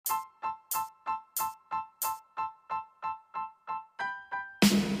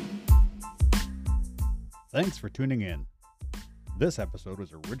Thanks for tuning in. This episode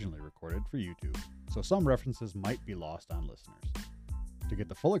was originally recorded for YouTube, so some references might be lost on listeners. To get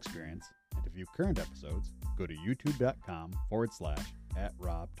the full experience and to view current episodes, go to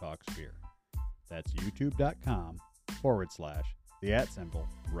youtube.com/@RobTalksBeer. That's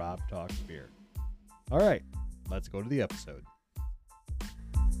youtube.com/@RobTalksBeer. All right, let's go to the episode.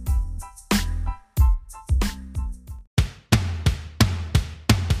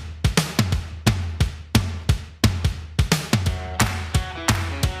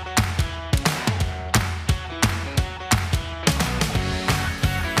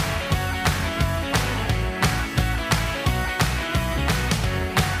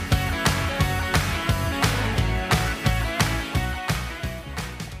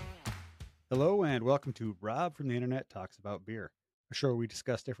 Hello and welcome to Rob from the Internet Talks About Beer, a show where we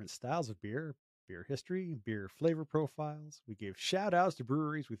discuss different styles of beer, beer history, beer flavor profiles. We give shout outs to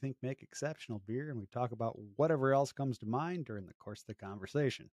breweries we think make exceptional beer, and we talk about whatever else comes to mind during the course of the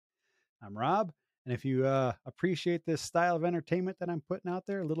conversation. I'm Rob, and if you appreciate this style of entertainment that I'm putting out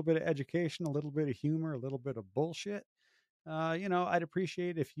there, a little bit of education, a little bit of humor, a little bit of bullshit, I'd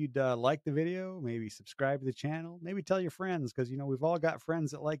appreciate if you'd like the video, maybe subscribe to the channel, maybe tell your friends, because, we've all got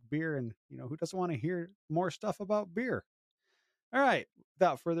friends that like beer and, who doesn't want to hear more stuff about beer? All right,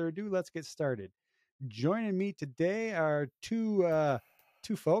 without further ado, let's get started. Joining me today are two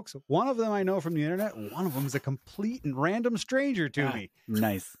folks. One of them I know from the internet. One of them is a complete and random stranger to me.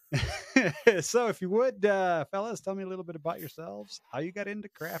 Nice. So if you would, fellas, tell me a little bit about yourselves, how you got into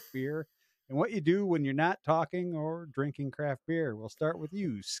craft beer, and what you do when you're not talking or drinking craft beer. We'll start with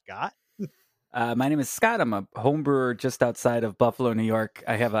you, Scott. My name is Scott. I'm a home brewer just outside of Buffalo, New York.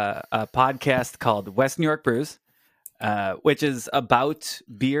 I have a podcast called New York Brews, which is about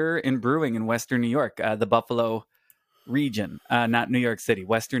beer and brewing in Western New York, the Buffalo region, not New York City,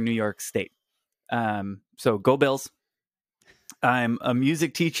 Western New York State. So go Bills. I'm a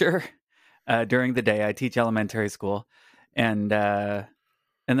music teacher during the day. I teach elementary school. And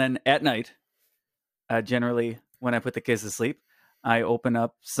then at night, generally, when I put the kids to sleep, I open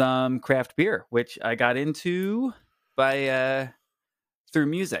up some craft beer, which I got into by through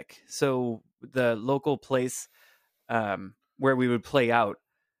music. So the local place where we would play out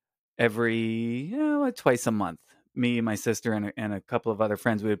every twice a month, me, my sister, and a couple of other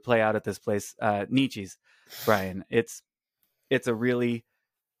friends, we would play out at this place, Nietzsche's, Brian. It's a really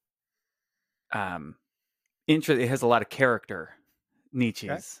interesting. It has a lot of character.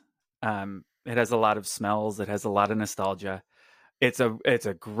 Nietzsche's. Okay. It has a lot of smells. It has a lot of nostalgia. It's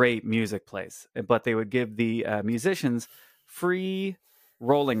a great music place, but they would give the musicians free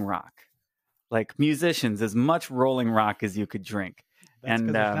Rolling Rock, like musicians, as much Rolling Rock as you could drink. That's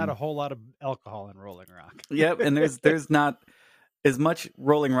because there's not a whole lot of alcohol in Rolling Rock. Yep, and there's not as much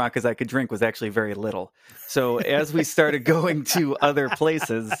Rolling Rock as I could drink. Was actually very little. So as we started going to other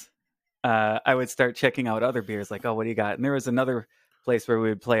places, I would start checking out other beers, like, oh, what do you got? And there was another place where we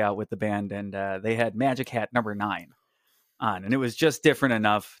would play out with the band, and they had Magic Hat number 9 on, and it was just different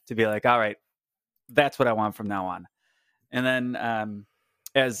enough to be like, all right, that's what I want from now on. And then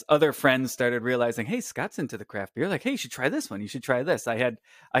as other friends started realizing, hey, Scott's into the craft beer, like, hey, you should try this one, you should try this. I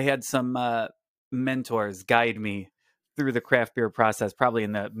had some mentors guide me through the craft beer process, probably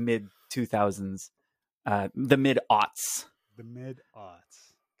in the mid 2000s, the mid aughts.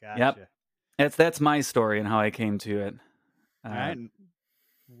 Gotcha. Yep, that's my story and how I came to it. All right.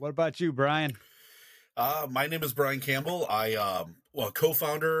 What about you, Brian? My name is Brian Campbell. I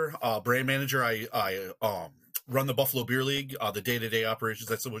co-founder, brand manager. I run the Buffalo Beer League, the day-to-day operations.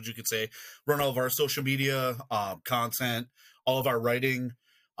 That's what you could say. Run all of our social media, content, all of our writing.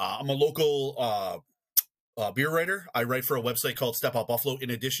 I'm a local beer writer. I write for a website called Step Out Buffalo,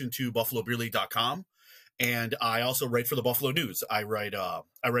 in addition to BuffaloBeerLeague.com. And I also write for the Buffalo News. I write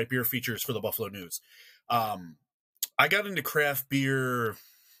beer features for the Buffalo News. I got into craft beer,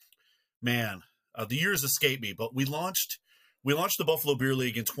 man. The years escape me, but we launched the Buffalo Beer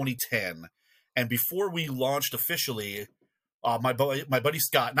League in 2010, and before we launched officially, my buddy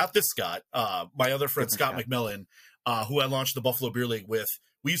Scott, not this Scott, my other friend Scott McMillan, who I launched the Buffalo Beer League with,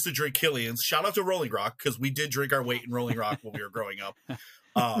 we used to drink Killian's. Shout out to Rolling Rock, because we did drink our weight in Rolling Rock when we were growing up.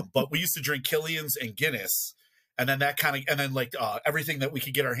 But we used to drink Killian's and Guinness, and then everything that we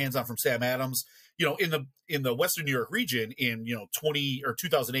could get our hands on from Sam Adams. In the Western New York region in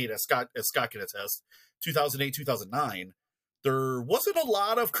 2008, as Scott can attest, 2008, 2009, there wasn't a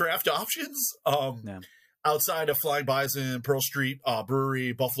lot of craft options outside of Flying Bison, Pearl Street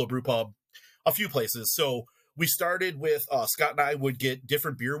Brewery, Buffalo Brew Pub, a few places. So we started with Scott and I would get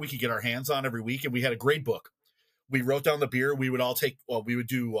different beer we could get our hands on every week, and we had a grade book. We wrote down the beer. We would all take. We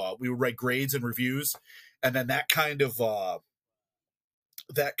would write grades and reviews, and then that kind of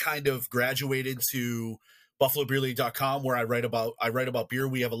graduated to BuffaloBeerLeague.com, where I write about beer.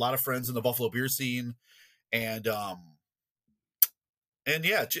 We have a lot of friends in the Buffalo beer scene, and yeah,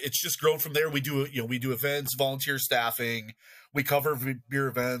 it's just grown from there. We do events, volunteer staffing, we cover beer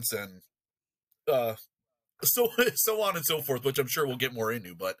events, and so so on and so forth, which I'm sure we'll get more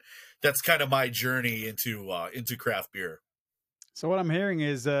into. But that's kind of my journey into craft beer. So what I'm hearing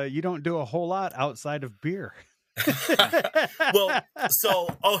is you don't do a whole lot outside of beer. Well, so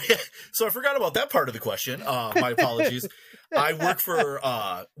I forgot about that part of the question. My apologies. I work for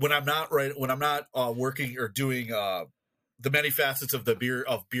when I'm not working or doing the many facets of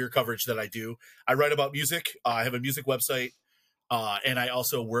beer coverage that I do. I write about music. I have a music website, and I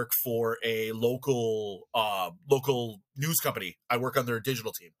also work for a local news company. I work on their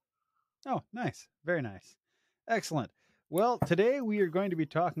digital team. Oh, nice. Very nice. Excellent. Well, today we are going to be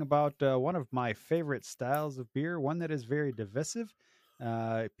talking about one of my favorite styles of beer, one that is very divisive.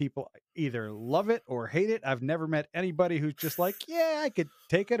 People either love it or hate it. I've never met anybody who's just like, yeah, I could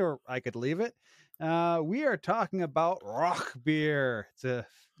take it or I could leave it. We are talking about Rauchbier.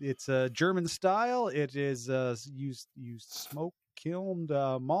 It's a German style. It is used smoke kilned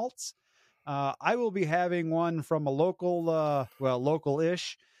malts. I will be having one from a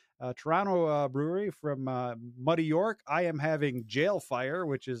local-ish Toronto brewery from Muddy York. I am having Jailfire,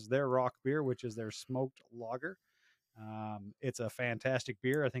 which is their Rauchbier, which is their smoked lager. It's a fantastic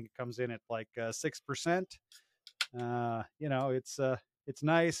beer. I think it comes in at like 6%. It's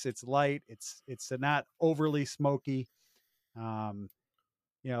nice. It's light. It's not overly smoky. When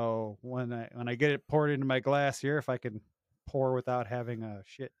I get it poured into my glass here, if I can pour without having a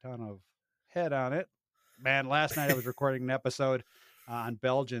shit ton of head on it. Man, last night I was recording an episode on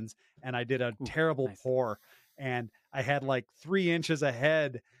Belgians, and I did a terrible nice. pour, and I had like 3 inches of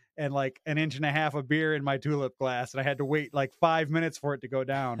head and like an inch and a half of beer in my tulip glass, and I had to wait like 5 minutes for it to go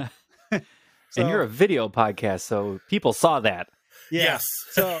down. And you're a video podcast, so people saw that. Yeah. Yes.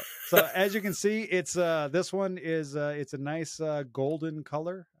 so as you can see, it's this one is it's a nice golden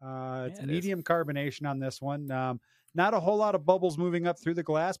color. It's medium carbonation on this one. Not a whole lot of bubbles moving up through the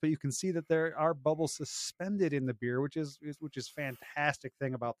glass, but you can see that there are bubbles suspended in the beer, which is fantastic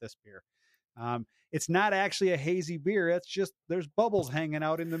thing about this beer. It's not actually a hazy beer. It's just there's bubbles hanging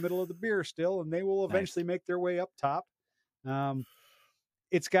out in the middle of the beer still, and they will eventually make their way up top.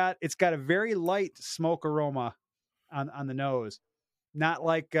 It's got a very light smoke aroma on the nose. Not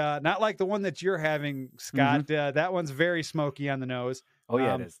like the one that you're having, Scott. Mm-hmm. That one's very smoky on the nose. Oh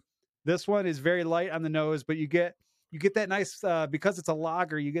yeah, it is. This one is very light on the nose, but you get that nice because it's a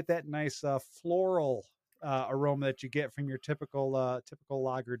lager. You get that nice floral aroma that you get from your typical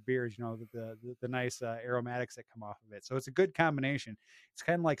lagered beers. You know, the nice aromatics that come off of it. So it's a good combination. It's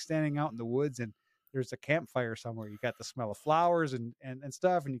kind of like standing out in the woods and there's a campfire somewhere. You got the smell of flowers and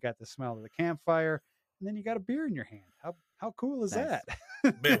stuff, and you got the smell of the campfire, and then you got a beer in your hand. How cool is that?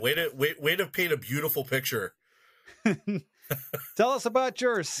 Man, way to paint a beautiful picture. Tell us about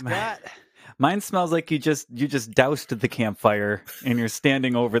yours, Scott. Mine smells like you just doused the campfire and you're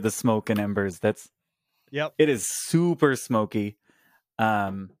standing over the smoke and embers. Yep. It is super smoky.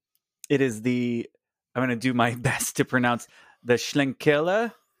 It is I'm going to do my best to pronounce the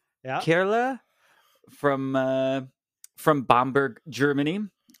Schlenkerla. Yeah. Kerla from Bamberg, Germany.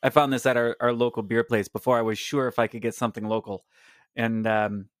 I found this at our local beer place before I was sure if I could get something local. And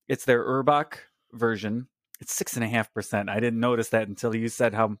it's their Urbach version. It's 6.5%. I didn't notice that until you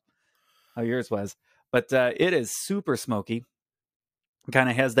said how yours was. But it is super smoky. Kind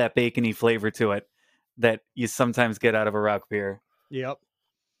of has that bacony flavor to it that you sometimes get out of a Rauchbier. Yep.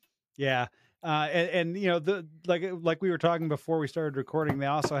 Yeah. And you know, like we were talking before we started recording, they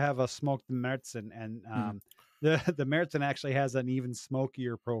also have a smoked Märzen, and the Märzen actually has an even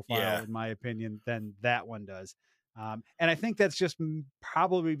smokier profile, in my opinion, than that one does. And I think that's just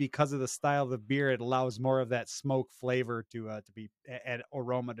probably because of the style of the beer. It allows more of that smoke flavor to be and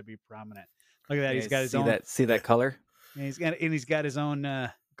aroma to be prominent. Look at that. He's got his own. See that color? And he's got his own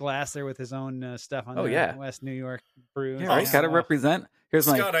glass there with his own stuff on West New York Brews. Yeah, right. Got to represent. Here's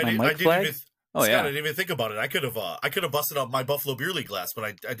Scott, my mic flag. Scott, I didn't even think about it. I could have busted out my Buffalo Beer League glass, but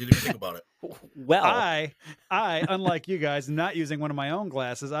I didn't even think about it. Well, I unlike you guys, am not using one of my own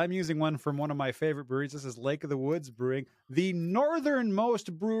glasses. I'm using one from one of my favorite breweries. This is Lake of the Woods Brewing, the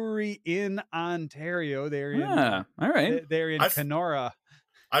northernmost brewery in Ontario. They're in all right. They're in Kenora.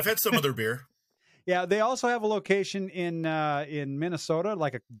 I've had some of their beer. Yeah, they also have a location in Minnesota,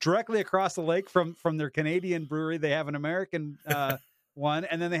 like directly across the lake from their Canadian brewery. They have an American one,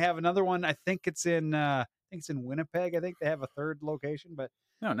 and then they have another one. I think it's in Winnipeg. I think they have a third location, but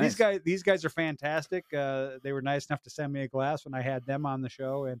Oh, nice. These guys are fantastic. They were nice enough to send me a glass when I had them on the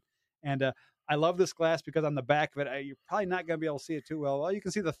show, and I love this glass because on the back of it, you're probably not going to be able to see it too well. Well, you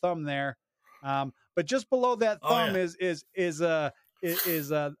can see the thumb there, but just below that Oh, thumb yeah. is a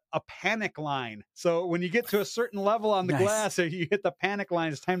panic line. So when you get to a certain level on the Nice. glass, or you hit the panic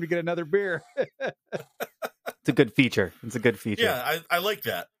line, it's time to get another beer. It's a good feature. It's a good feature. Yeah, I like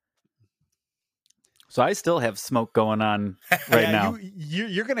that. So I still have smoke going on right now.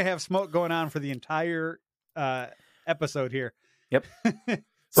 You're going to have smoke going on for the entire episode here. Yep.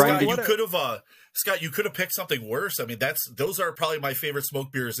 Scott, you could have picked something worse. I mean, those are probably my favorite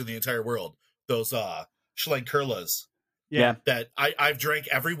smoke beers in the entire world. Those Schlenkerlas. Yeah. That I've drank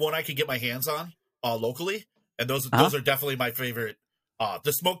every one I can get my hands on locally, and those are definitely my favorite.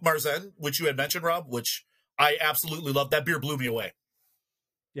 The smoked Marzen, which you had mentioned, Rob, which I absolutely love. That beer blew me away.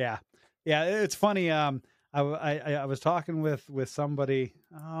 Yeah, it's funny. I was talking with somebody.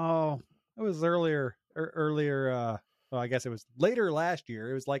 Oh, it was earlier. Well, I guess it was later last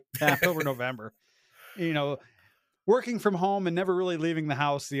year. It was like October, November. Working from home and never really leaving the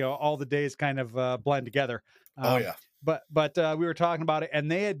house. All the days kind of blend together. Oh yeah. But we were talking about it,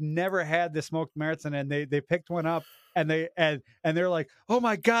 and they had never had the smoked Märzen, and they picked one up, and they're like, "Oh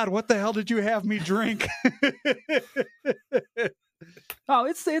my God, what the hell did you have me drink?" Oh,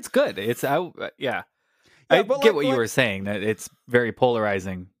 it's good. Yeah, I but get what you were saying, that it's very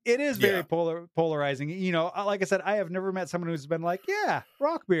polarizing. It is very polarizing. Like I said, I have never met someone who's been like, "Yeah,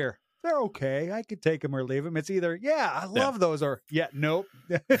 rock beer, they're okay. I could take them or leave them." It's either, "Yeah, I love those," or "Yeah, nope."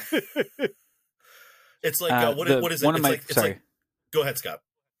 It's like what is it? Sorry. Go ahead, Scott.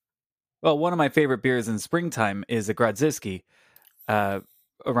 Well, one of my favorite beers in springtime is a Grodziskie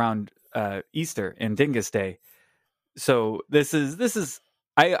around Easter and Dingus Day. So this is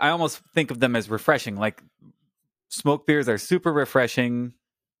I almost think of them as refreshing. Like, smoke beers are super refreshing.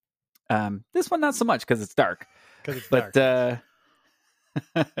 This one not so much because it's dark.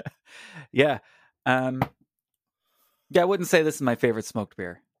 Yeah. I wouldn't say this is my favorite smoked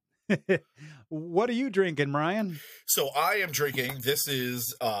beer. What are you drinking, Brian? So I am drinking. This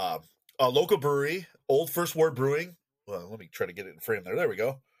is a local brewery, Old First Ward Brewing. Well, let me try to get it in frame there. There we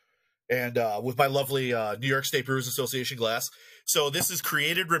go. And with my lovely New York State Brewers Association glass. So this is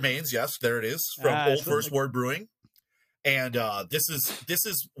Created Remains. Yes, there it is, from Old First Ward Brewing. And this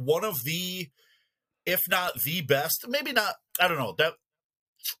is one of the, if not the best, maybe not, I don't know,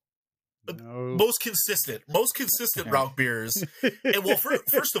 most consistent Rauch beers. And well,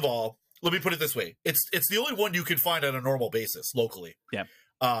 first of all, let me put it this way: it's the only one you can find on a normal basis locally. Yeah.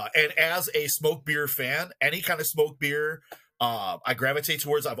 And as a smoked beer fan, any kind of smoked beer, I gravitate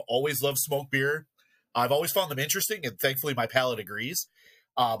towards. I've always loved smoked beer. I've always found them interesting, and thankfully my palate agrees.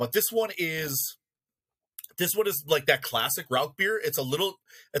 But this one is like that classic Rauch beer. It's a little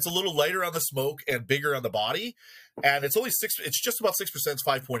lighter on the smoke and bigger on the body, and it's only 6. It's just about 6%. It's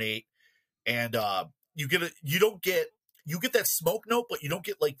 5.8. And you get that smoke note, but you don't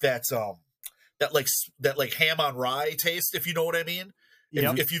get like that ham on rye taste, if you know what I mean.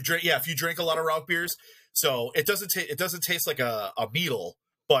 Yep. If you drink a lot of Rauch beers, so it doesn't taste like a meal,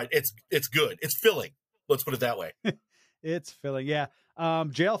 but it's good. It's filling. Let's put it that way. It's filling. Yeah.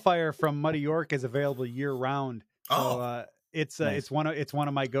 Jailfire from Muddy York is available year round. So it's nice. It's one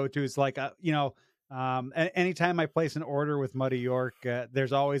of my go-tos. Like anytime I place an order with Muddy York,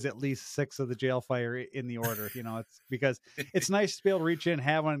 there's always at least 6 of the Jailfire in the order. It's because it's nice to be able to reach in and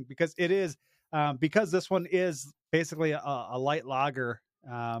have one, because it is because this one is basically a light lager.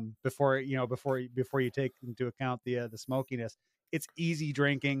 Before you take into account the smokiness, it's easy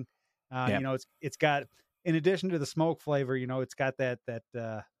drinking. It's got, in addition to the smoke flavor, it's got that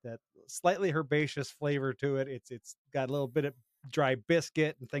slightly herbaceous flavor to it. It's got a little bit of dry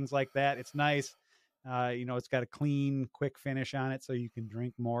biscuit and things like that. It's nice. It's got a clean, quick finish on it, so you can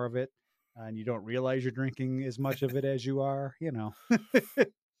drink more of it, and you don't realize you're drinking as much of it as you are. Yeah,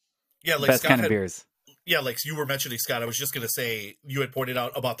 like best Scott kind of beers. Yeah, like you were mentioning, Scott. I was just going to say, you had pointed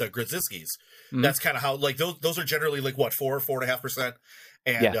out about the Grodziskis. Mm-hmm. That's kind of how, like, those are generally like what, 4.5%,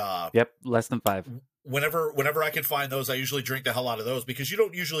 and less than 5. Whenever I can find those, I usually drink the hell out of those, because you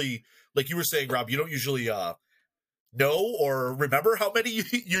don't usually, like you were saying, Rob, you don't usually know or remember how many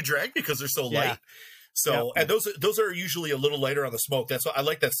you drank because they're so light. So, and those are usually a little lighter on the smoke. That's why I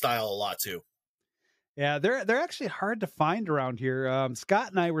like that style a lot too. Yeah, they're actually hard to find around here.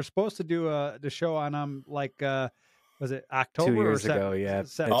 Scott and I were supposed to do the show on them, like was it October 2 years or ago? Yeah,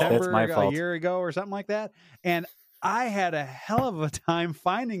 September, that's my fault. A year ago or something like that. And I had a hell of a time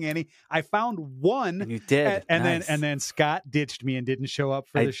finding any. I found one. You did, and nice. then Scott ditched me and didn't show up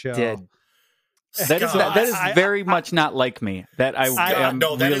for the show. Did. That is Scott, that is very much not like me. That I am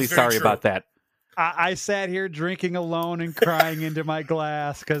no, that really is very sorry true. about that. I sat here drinking alone and crying into my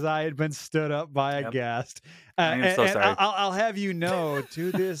glass because I had been stood up by a Yep. guest. I am so sorry. I'll have you know,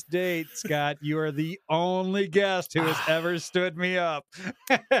 to this date, Scott, you are the only guest who has ever stood me up.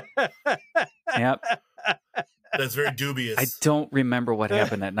 Yep. That's very dubious. I don't remember what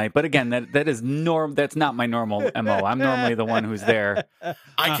happened that night, but again, that is That's not my normal MO. I'm normally the one who's there.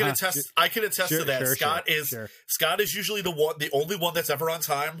 I can attest. I can attest to that. Sure. Scott is usually the only one that's ever on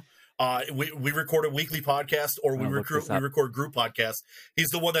time. We record a weekly podcast, or we record group podcasts. He's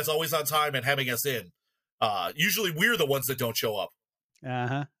the one that's always on time and having us in. Usually, we're the ones that don't show up.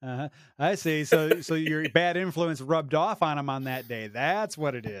 I see. So your bad influence rubbed off on him on that day. That's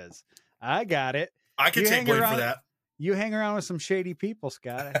what it is. I got it. I can take blame for that. You hang around with some shady people,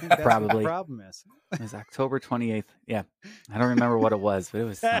 Scott. I think that's what the problem is. It was October 28th. Yeah. I don't remember what it was, but it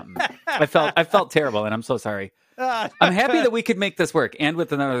was something. I felt terrible, and I'm so sorry. I'm happy that we could make this work, and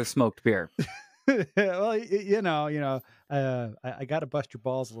with another smoked beer. Well, I got to bust your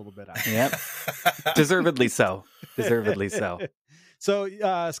balls a little bit out. Yep. Deservedly so.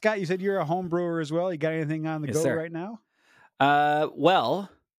 So, Scott, you said you're a home brewer as well. You got anything on the go sir. right now?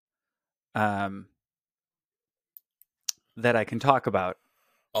 That I can talk about.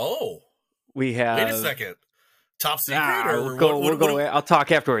 Oh, we have. Wait a second. Top secret, or we'll go. I'll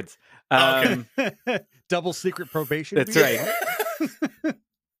talk afterwards. Okay. Double secret probation. That's right.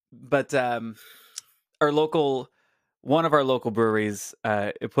 But one of our local breweries,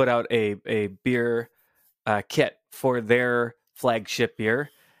 put out a beer kit for their flagship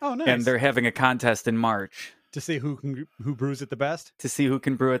beer. Oh, nice! And they're having a contest in March to see who brews it the best. To see who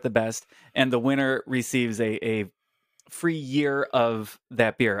can brew it the best, and the winner receives a free year of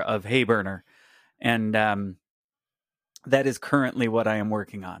that beer of Hayburner, and that is currently what I am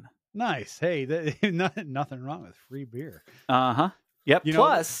working on. Nice. Hey, nothing wrong with free beer. Yep.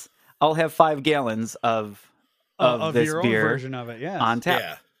 Plus, I'll have 5 gallons of this your beer own version of it. on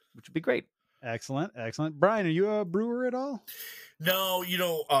tap, which would be great. Excellent. Brian, are you a brewer at all? No,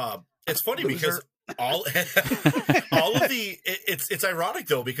 it's funny because all of the it's ironic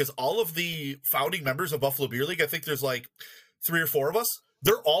though, because all of the founding members of Buffalo Beer League, I think there's like 3 or 4 of us.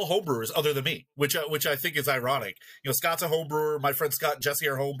 They're all homebrewers other than me, which I think is ironic. Scott's a homebrewer. My friend Scott and Jesse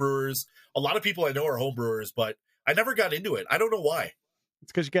are homebrewers. A lot of people I know are homebrewers, but I never got into it. I don't know why.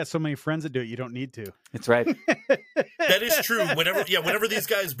 It's because you got so many friends that do it, you don't need to. That's right. That is true. Whenever these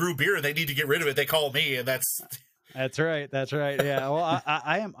guys brew beer and they need to get rid of it, they call me, and that's right. Yeah. Well,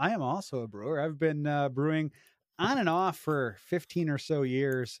 I am also a brewer. I've been brewing on and off for 15 or so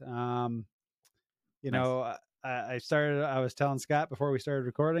years. Nice. I was telling Scott before we started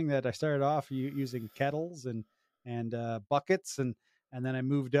recording that I started off using kettles and buckets, and then I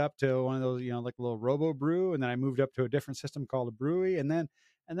moved up to one of those, like a little robo brew, and then I moved up to a different system called a brewery, and then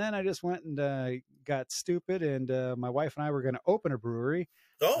I just went and got stupid, and my wife and I were going to open a brewery.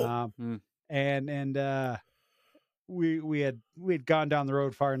 We had gone down the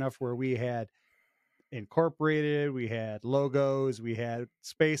road far enough where we had incorporated, we had logos, we had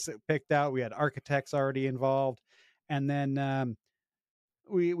space picked out, we had architects already involved, and then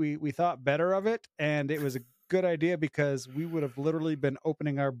we thought better of it, and it was a good idea because we would have literally been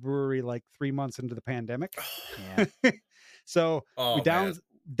opening our brewery like 3 months into the pandemic. Yeah. So we downsized.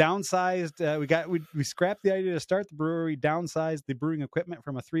 We scrapped the idea to start the brewery, downsized the brewing equipment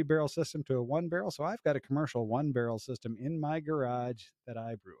from a 3-barrel system to a 1-barrel. So I've got a commercial 1-barrel system in my garage that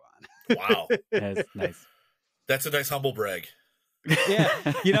I brew on. Wow. That's nice. That's a nice humble brag.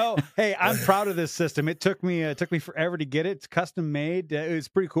 Yeah. Hey, I'm proud of this system. It took me forever to get it. It's custom made. It was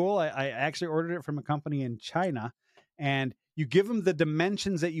pretty cool. I actually ordered it from a company in China, and you give them the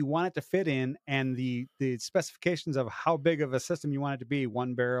dimensions that you want it to fit in and the specifications of how big of a system you want it to be,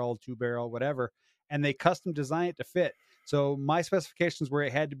 1-barrel, 2-barrel, whatever. And they custom design it to fit. So my specifications were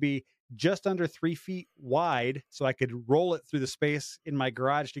it had to be just under 3 feet wide, so I could roll it through the space in my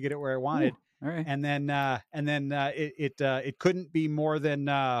garage to get it where I wanted. Ooh, all right. And then it couldn't be more than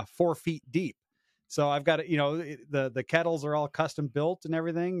 4 feet deep. So I've got the kettles are all custom built and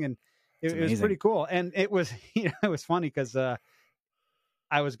everything, and it was pretty cool. And it was it was funny because I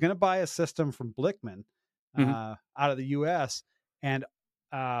was going to buy a system from Blickman out of the U.S. and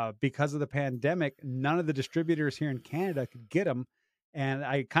because of the pandemic, none of the distributors here in Canada could get them. And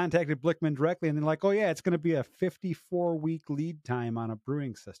I contacted Blickman directly, and they're like, "Oh yeah, it's going to be a 54-week lead time on a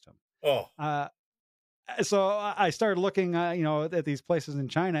brewing system." Oh. So I started looking, at these places in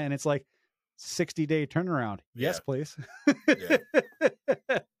China, and it's like 60-day turnaround. Yeah. Yes, please. Yeah.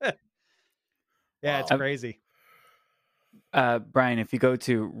 Yeah, Wow. it's crazy. Brian, if you go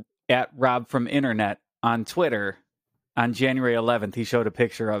to at Rob from Internet on Twitter on January 11th. He showed a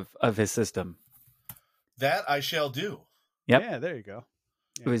picture of his system. That I shall do. Yep. Yeah, there you go.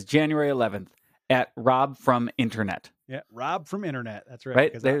 It was January 11th at Rob from Internet. Yeah, Rob from Internet. That's right.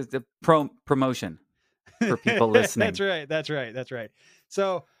 Right? There's the promotion for people listening. That's right.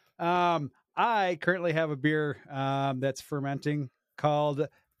 So I currently have a beer that's fermenting called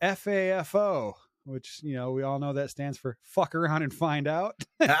FAFO, which, we all know that stands for fuck around and find out.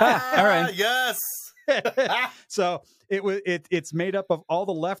 All right. Yes. So it's made up of all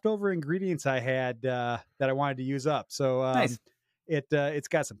the leftover ingredients I had that I wanted to use up. So Nice. It's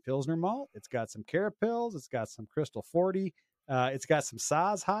got some Pilsner malt, it's got some Carapils, it's got some Crystal 40, it's got some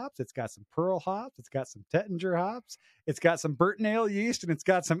Saaz hops, it's got some Pearl hops, it's got some Tettinger hops, it's got some Burton ale yeast, and it's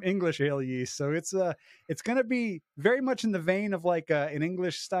got some English ale yeast. So it's going to be very much in the vein of like an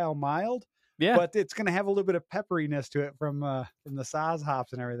English style mild. Yeah. But it's going to have a little bit of pepperiness to it from the Saaz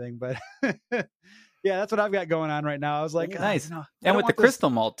hops and everything. But yeah, that's what I've got going on right now. I was like, nice. And with the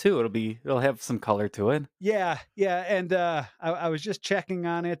crystal malt too, it'll have some color to it. Yeah. And I was just checking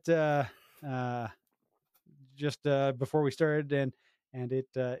on it just before we started, and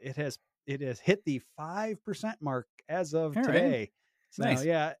it has hit the 5% mark as of today. Right. So Nice.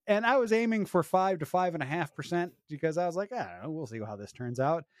 yeah, and I was aiming for 5 to 5.5% because I was like, I don't know, we'll see how this turns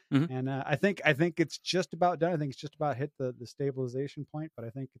out. Mm-hmm. And I think it's just about done. I think it's just about hit the stabilization point, but I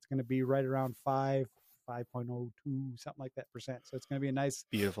think it's going to be right around 5.02, something like that percent. So it's going to be a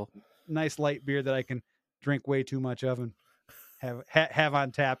beautiful, nice light beer that I can drink way too much of and have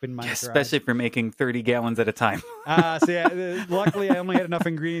on tap in my garage. Especially if you're making 30 gallons at a time. Luckily I only had enough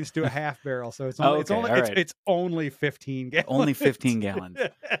ingredients to do a half barrel, so it's only 15 gallons. Only 15 gallons.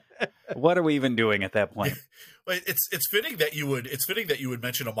 What are we even doing at that point? It's fitting that you would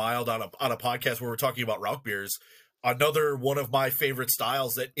mention a mild on a podcast where we're talking about Rauchbiers. Another one of my favorite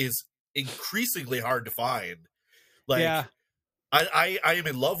styles that is increasingly hard to find. Like, yeah. I am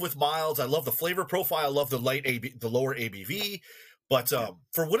in love with milds. I love the flavor profile. I love the lower ABV, but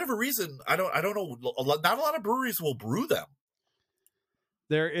for whatever reason, I don't know. Not a lot of breweries will brew them.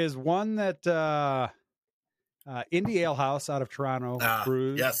 There is one that Indie Ale House out of Toronto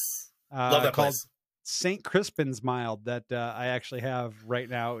brews. Yes, love that called place. St. Crispin's mild that I actually have right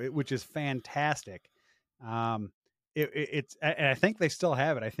now, which is fantastic. It's and I think they still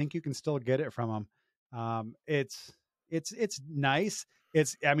have it. I think you can still get it from them. It's nice.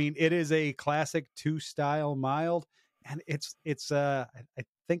 It is a classic 2-style mild, and it's I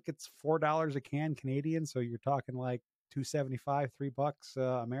think it's $4 a can Canadian. So you're talking like $2.75,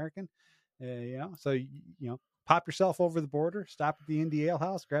 $3 American. So pop yourself over the border, stop at the Indie Ale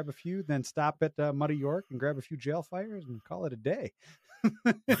House, grab a few, then stop at Muddy York and grab a few jail fires and call it a day.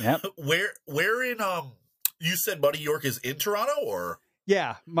 Yep. Where in you said Muddy York is in Toronto, or?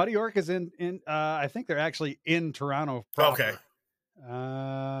 Yeah, Muddy York is in I think they're actually in Toronto proper. Okay.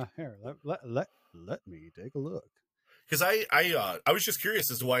 Here, let me take a look. Because I was just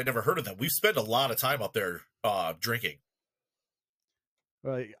curious as to why I never heard of them. We've spent a lot of time up there drinking.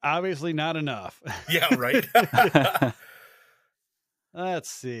 Well, obviously not enough. Yeah, right.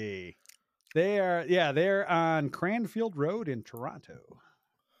 Let's see. They're on Cranfield Road in Toronto.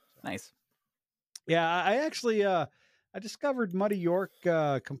 Nice. Yeah, I actually I discovered Muddy York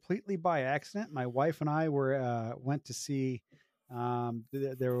completely by accident. My wife and I went to see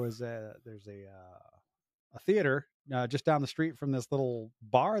there's a theater just down the street from this little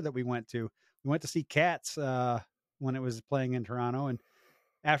bar that we went to. We went to see Cats when it was playing in Toronto, and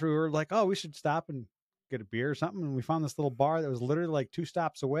after we were like, oh, we should stop and get a beer or something, and we found this little bar that was literally like 2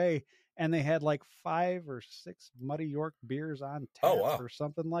 stops away, and they had like 5 or 6 Muddy York beers on tap or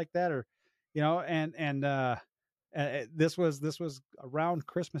something like that, or this was around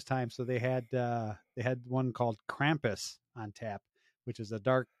Christmas time, so they had one called Krampus on tap, which is a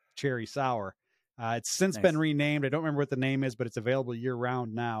dark cherry sour. It's since been renamed. I don't remember what the name is, but it's available year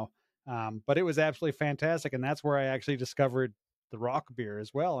round now. But it was absolutely fantastic, and that's where I actually discovered the Rauchbier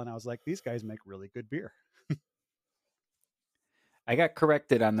as well. And I was like, these guys make really good beer. I got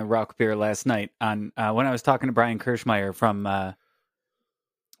corrected on the Rauchbier last night on when I was talking to Brian Kirschmeyer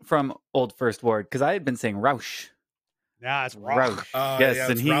from Old First Ward, because I had been saying Rauch. Yeah, it's Rauch. Yes, yeah,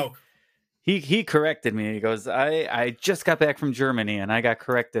 and he corrected me. He goes, I just got back from Germany and I got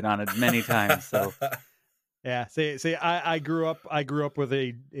corrected on it many times. So yeah, see, I grew up with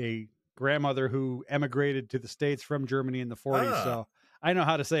a grandmother who emigrated to the States from Germany in the 40s, so I know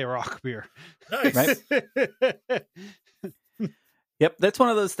how to say Rauchbier. Nice. Right? Yep, that's one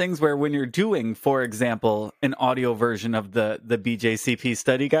of those things where when you're doing, for example, an audio version of the BJCP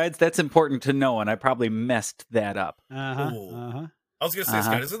study guides, that's important to know, and I probably messed that up. I was going to say,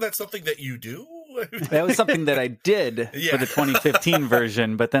 Scott, isn't that something that you do? That was something that I did for the 2015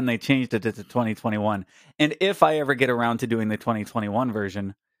 version, but then they changed it to 2021. And if I ever get around to doing the 2021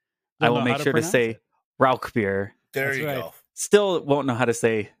 version, I will make sure to say Rauchbier. There you go. Still won't know how to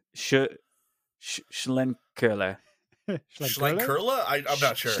say Schlenkerle. Schlenkerle? I'm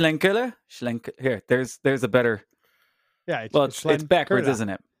not sure. Schlenkerle? Here, there's a better. Yeah. Well, it's backwards, isn't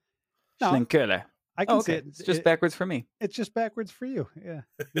it? No, Schlenkerle. I can say it. It's just backwards for me. It's just backwards for you. Yeah.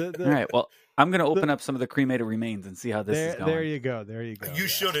 All right. Well, I'm going to open up some of the cremated remains and see how this is going. There you go. There you go. You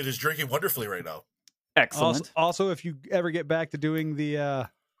should. It is drinking wonderfully right now. Excellent. Also, if you ever get back to doing the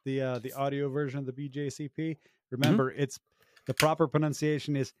audio version of the BJCP, remember it's the proper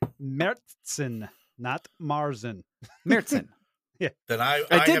pronunciation is Märzen, not Marzen. Märzen. Yeah. Then I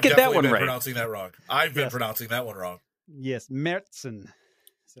did get that one right. Pronouncing that wrong. I've been pronouncing that one wrong. Yes, Märzen.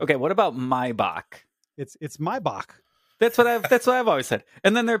 So, okay, what about Maybach? It's Maybach. That's what I've always said.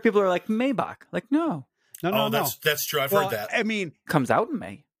 And then there are people who are like Maybach. Like, no. That's true. I've heard that. I mean, comes out in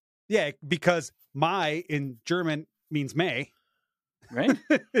May. Yeah, because Mai in German means May. Right?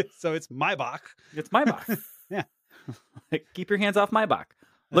 So it's Maybach. It's Maybach. Yeah. Keep your hands off Maybach.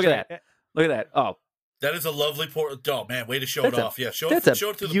 Look at that. Look at that. Oh. That is a lovely pour. Oh, man, way to show it off. Yeah, show it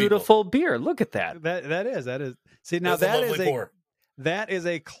to the beautiful beer. Look at that. That is. See, now that is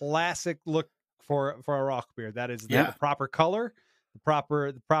a classic look for a rock beer. That is the proper color, the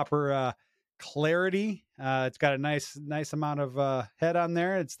proper clarity. It's got a nice amount of head on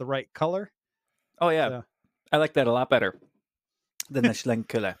there. It's the right color. Oh yeah, so. I like that a lot better than the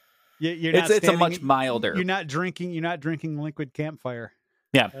Schlenkerle. It's a much milder. You're not drinking liquid campfire.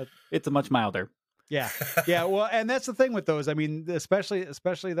 Yeah, it's a much milder. Yeah. Well, and that's the thing with those. I mean, especially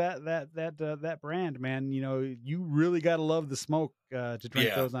that brand, man. You know, you really got to love the smoke to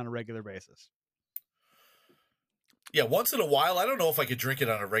drink those on a regular basis. Yeah, once in a while. I don't know if I could drink it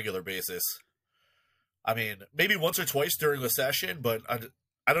on a regular basis. I mean, maybe once or twice during a session, but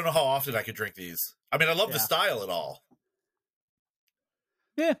I don't know how often I could drink these. I mean, I love the style and all.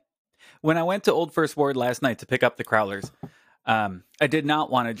 Yeah. When I went to Old First Ward last night to pick up the Crowlers, I did not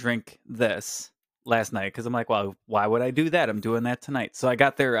want to drink this last night because I'm like, well, why would I do that? I'm doing that tonight. So I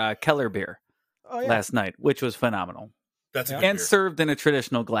got their Keller beer last night, which was phenomenal. That's a good and beer. Served in a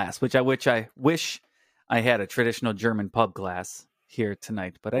traditional glass, which I wish I had a traditional German pub glass here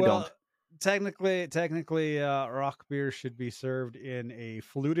tonight, but I don't. Technically, rock beer should be served in a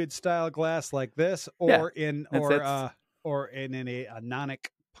fluted style glass like this, or in a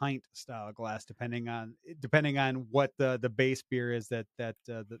anonic pint style glass, depending on what the base beer is that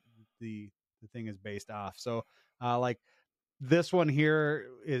the thing is based off. So, like this one here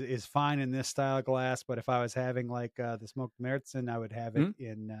is fine in this style glass, but if I was having like the smoked Märzen, I would have it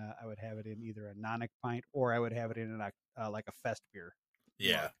in either a anonic pint or I would have it in like a fest beer.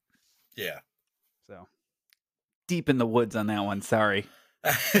 Yeah. Yeah. So deep in the woods on that one. Sorry.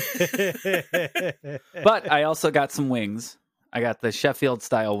 But I also got some wings. I got the Sheffield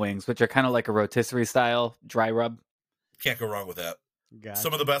style wings, which are kind of like a rotisserie style dry rub. Can't go wrong with that.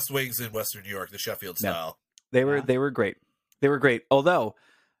 Some of the best wings in Western New York, the Sheffield style. They were great. They were great. Although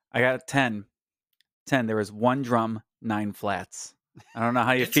I got a 10. There was 1 drum, 9 flats. I don't know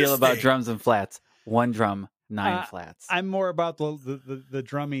how you feel about drums and flats. 1 drum, 9 flats. I'm more about the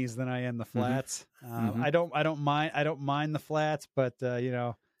drummies than I am the flats. I don't mind the flats, but you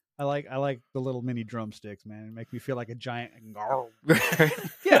know, I like the little mini drumsticks, man. It makes me feel like a giant.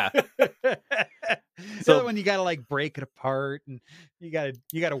 Yeah. So when you got to like break it apart and you got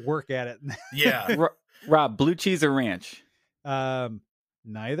to work at it. Yeah. Rob, blue cheese or ranch?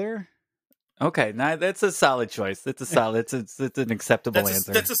 Neither. Okay, now that's a solid choice. It's a solid. It's an acceptable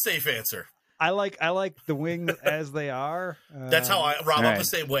answer. That's a safe answer. I like the wings as they are. That's how Rob. I'm the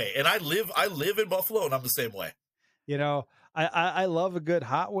same way, and I live in Buffalo, and I'm the same way. You know, I love a good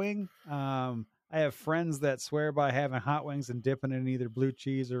hot wing. I have friends that swear by having hot wings and dipping in either blue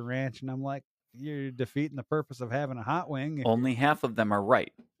cheese or ranch, and I'm like, you're defeating the purpose of having a hot wing. Only half of them are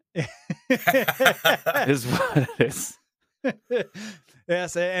right. Is what it is.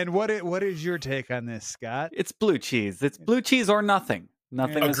 Yes, and what is your take on this, Scott? It's blue cheese. It's blue cheese or nothing.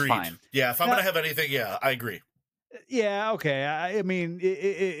 Nothing is fine. Yeah, if I'm gonna have anything, I agree. Yeah, okay. I mean,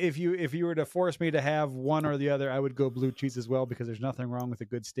 if you were to force me to have one or the other, I would go blue cheese as well because there's nothing wrong with a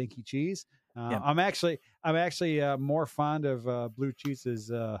good stinky cheese. I'm actually more fond of blue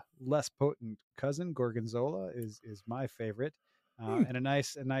cheese's less potent cousin. Gorgonzola is my favorite. And a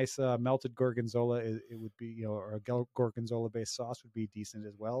nice melted gorgonzola, it would be, you know, or a gorgonzola based sauce would be decent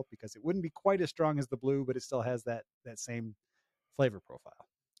as well because it wouldn't be quite as strong as the blue, but it still has that same flavor profile.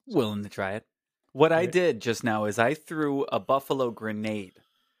 Willing to try it. What I Right. did just now is I threw a buffalo grenade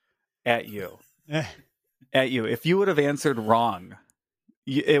at you. At you. If you would have answered wrong,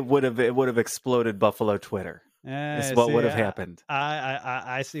 it would have exploded Buffalo Twitter. Is what would See, have happened.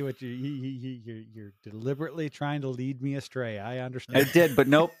 I see what you're deliberately trying to lead me astray. I I understand. did, but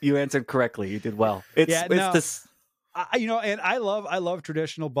nope, you answered correctly. You did well. Yeah, It's no, this. and I love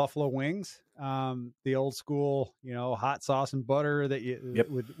traditional buffalo wings. The old school, hot sauce and butter that you Yep.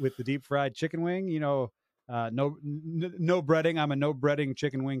 with the deep fried chicken wing. No breading. I'm a no breading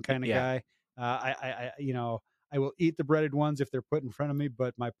chicken wing kind of Yeah. guy. I will eat the breaded ones if they're put in front of me,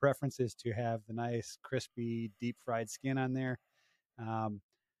 but my preference is to have the nice crispy deep fried skin on there. Um,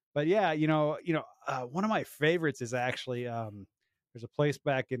 but yeah, one of my favorites is actually there's a place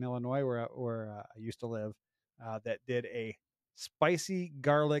back in Illinois where I used to live that did a spicy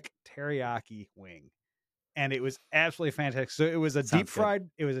garlic teriyaki wing, and it was absolutely fantastic. So Sounds good.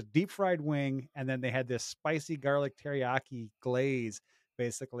 it was a deep fried wing, and then they had this spicy garlic teriyaki glaze.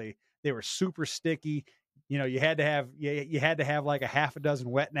 Basically, they were super sticky. You had to have like a half a dozen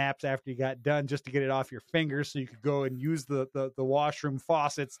wet naps after you got done just to get it off your fingers, so you could go and use the washroom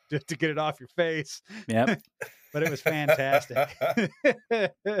faucets to get it off your face. Yep. But it was fantastic.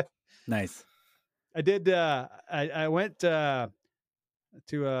 Nice. I did. I went to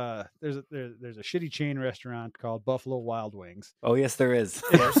there's a shitty chain restaurant called Buffalo Wild Wings. Oh yes, there is.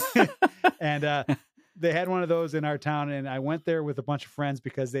 Of course. And they had one of those in our town, and I went there with a bunch of friends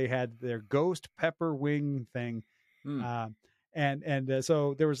because they had their ghost pepper wing thing. Mm.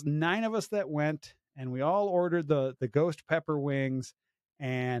 So there was 9 of us that went, and we all ordered the ghost pepper wings.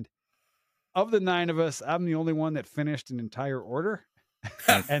 And of the 9 of us, I'm the only one that finished an entire order.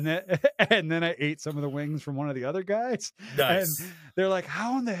 and then I ate some of the wings from one of the other guys. Nice. And they're like,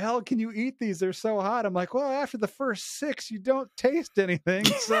 "How in the hell can you eat these? They're so hot." I'm like, "Well, after the first 6, you don't taste anything."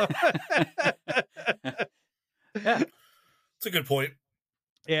 So Yeah. It's a good point.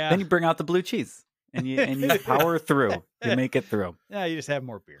 yeah. Then you bring out the blue cheese and you power through. You make it through. Yeah, you just have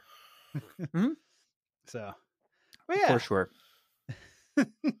more beer. Mhm. So, but yeah, For sure.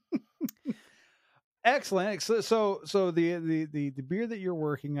 excellent. So the beer that you're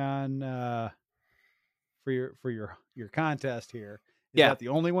working on for your contest here, is Yeah. that the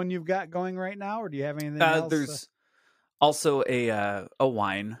only one you've got going right now, or do you have anything else? There's also a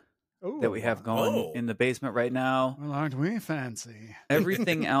wine that we have going Oh. in the basement right now. Well, aren't we fancy?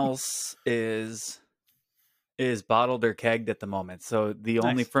 Everything else is bottled or kegged at the moment. So the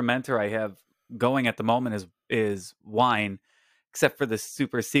only Nice. fermenter I have going at the moment is wine, except for the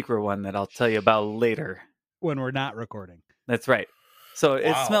super secret one that I'll tell you about later. When we're not recording. That's right. So it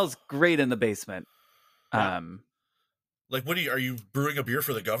Wow. smells great in the basement. Yeah. Like, are you brewing a beer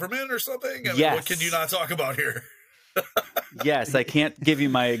for the government or something? I mean, Yes. what can you not talk about here? Yes, I can't give you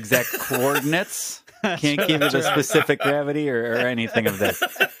my exact coordinates. Can't give you the specific gravity or anything of this.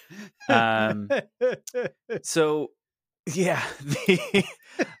 So yeah,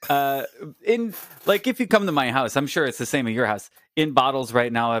 in like if you come to my house, I'm sure it's the same at your house. In bottles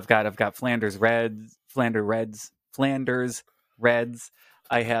right now, I've got Flanders Reds.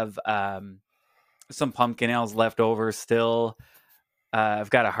 I have some pumpkin ales left over still. I've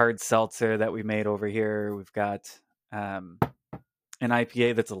got a hard seltzer that we made over here. We've got an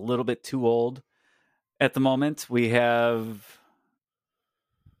IPA that's a little bit too old at the moment. We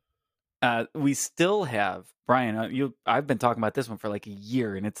still have, Brian, I've been talking about this one for like a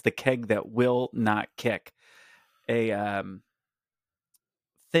year, and it's the keg that will not kick. A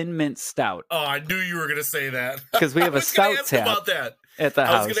thin mint stout. Oh, I knew you were going to say that. Because we have a stout tap about that. at the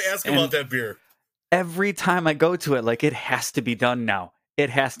house. I was going to ask about that beer. Every time I go to it, like, it has to be done now. It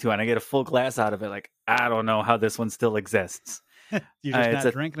has to, and I get a full glass out of it. Like, I don't know how this one still exists. You're just it's not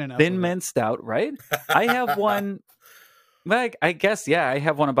a drinking enough. thin mint stout, right? I have one. Like, I guess, yeah, I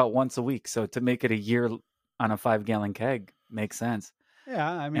have one about once a week. So to make it a year on a 5-gallon keg makes sense. Yeah,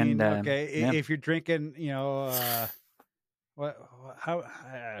 I mean, okay, yeah. if you're drinking, shoot,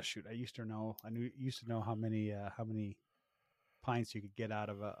 I used to know how many pints you could get out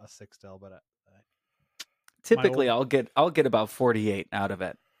of a 6 still, but typically I'll get about 48 out of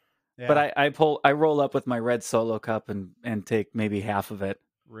it. yeah. But I roll up with my red Solo cup and take maybe half of it.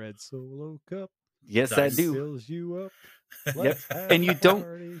 Red Solo cup. Yes, Nice. I do. Fills you up. Yep. Let's have And you a don't-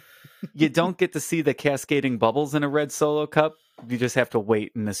 party. You don't get to see the cascading bubbles in a red Solo cup. You just have to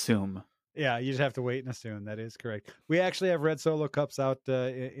wait and assume. Yeah, you just have to wait and assume. That is correct. We actually have red Solo cups out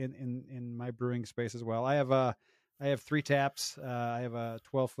in my brewing space as well. I have 3 taps. I have a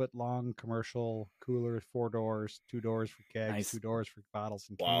 12-foot long commercial cooler, 4 doors, 2 doors for kegs, Nice. 2 doors for bottles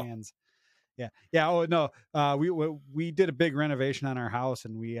and Wow. cans. Yeah. Oh no, we did a big renovation on our house,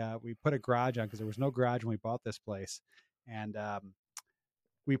 and we put a garage on because there was no garage when we bought this place, and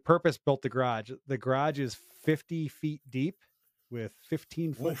we purpose built the garage. The garage is 50 feet deep with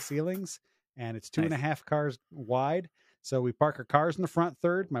 15-foot Oof. ceilings, and it's two and a Nice. half cars wide. So we park our cars in the front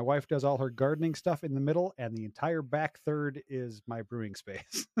third. My wife does all her gardening stuff in the middle, and the entire back third is my brewing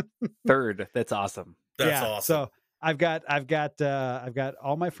space. Third. That's awesome. That's Yeah. awesome. So I've got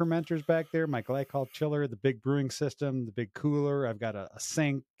all my fermenters back there, my glycol chiller, the big brewing system, the big cooler. I've got a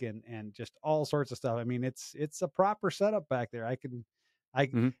sink and just all sorts of stuff. I mean, it's a proper setup back there. I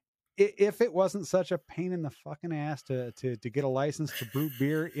Mhm. if it wasn't such a pain in the fucking ass to get a license to brew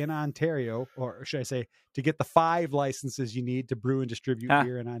beer in Ontario, or should I say, to get the 5 licenses you need to brew and distribute Ah,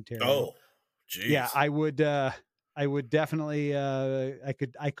 beer in Ontario. Oh, Yeah, jeez. I would definitely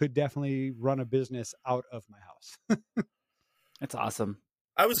I could definitely run a business out of my house. that's awesome.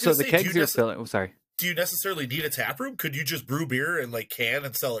 I was So gonna the say, kegs you're filling. Oh, sorry. do you necessarily need a tap room? Could you just brew beer and like can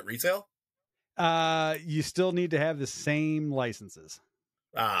and sell it retail? You still need to have the same licenses.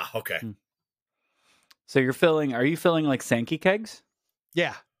 Ah, okay. Hmm. So you're filling. Are you filling like Sankey kegs?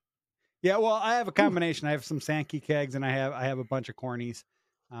 Yeah. Yeah, well, I have a Ooh. combination. I have some Sankey kegs, and I have a bunch of cornies.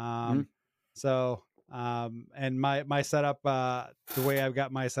 Mhm. So and my setup, the way I've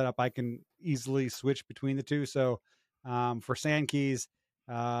got my setup, I can easily switch between the two. So for Sankeys,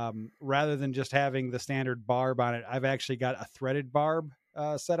 rather than just having the standard barb on it, I've actually got a threaded barb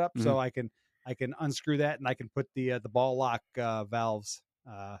set up, Mhm. so I can unscrew that, and I can put the ball lock valves,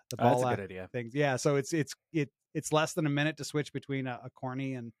 the Oh, ball that's a good lock idea. things. Yeah, so it's less than a minute to switch between a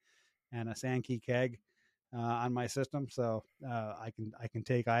corny and a Sankey keg on my system, so I can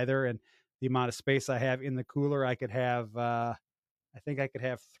take either. And the amount of space I have in the cooler, I could have I think I could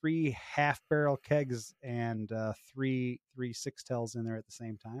have 3 half barrel kegs and three six-tails in there at the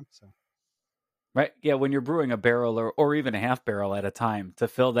same time. So Right. Yeah. When you're brewing a barrel or even a half barrel at a time, to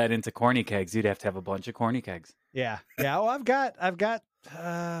fill that into corny kegs, you'd have to have a bunch of corny kegs. yeah. Well, I've got what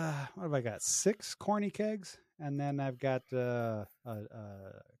have I got? 6 corny kegs, and then I've got a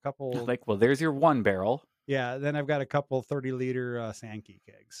couple. Like, well, there's your one barrel. Yeah, then I've got a couple 30-liter Sankey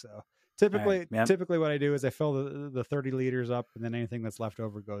kegs. So All right. Yep. typically what I do is I fill the 30 liters up, and then anything that's left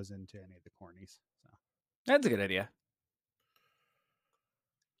over goes into any of the cornies. So That's a good idea.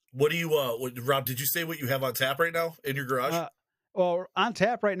 What do you Rob, did you say what you have on tap right now in your garage? well, on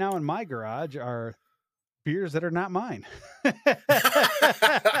tap right now in my garage are beers that are not mine.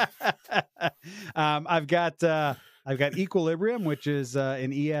 I've got Equilibrium, which is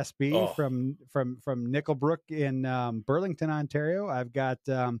an ESB Oh, from Nickelbrook in Burlington, Ontario. I've got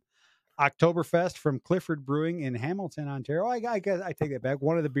Oktoberfest from Clifford Brewing in Hamilton, Ontario. I guess I take that back.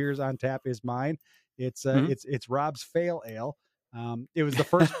 One of the beers on tap is mine. Mhm. It's Rob's Fail Ale. It was the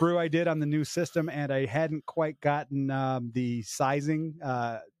first brew I did on the new system, and I hadn't quite gotten the sizing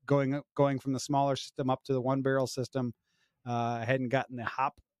going from the smaller system up to the 1 barrel system. I hadn't gotten the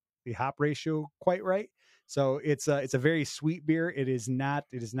hop ratio quite right. So it's a very sweet beer. It is not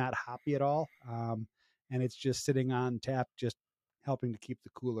hoppy at all, and it's just sitting on tap, just helping to keep the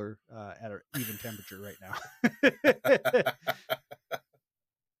cooler at an even temperature right now.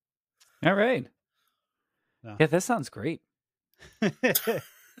 All right. So. Yeah, that sounds great. I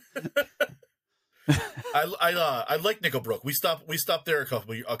like Nickelbrook. We stopped there a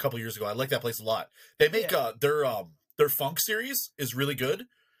couple years ago. I like that place a lot. They make Yeah. their Funk series is really good.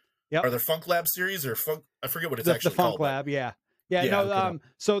 Yep. Or their Funk Lab series or Funk, I forget what it's The actually Funk called, but Lab, yeah. Yeah, yeah. no.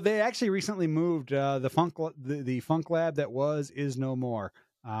 So they actually recently moved. The Funk Lab that is no more.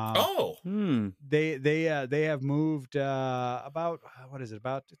 Oh, Hmm. They have moved about what is it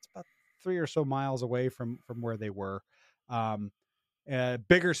about? It's about 3 or so miles away from where they were. Um,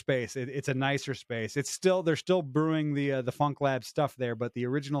 Bigger space. It's a nicer space. They're still brewing the Funk Lab stuff there, but the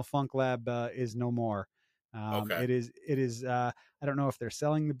original Funk Lab is no more. okay. It is. I don't know if they're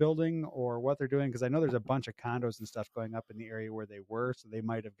selling the building or what they're doing, because I know there's a bunch of condos and stuff going up in the area where they were, so they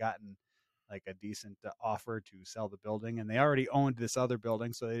might have gotten like a decent offer to sell the building, and they already owned this other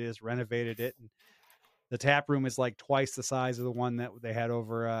building, so they just renovated it. And the tap room is like twice the size of the one that they had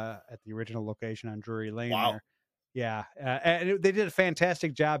over at the original location on Drury Lane Wow. there. Yeah, they did a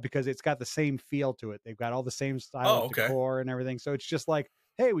fantastic job because it's got the same feel to it. They've got all the same style Oh, of okay. decor and everything. So it's just like,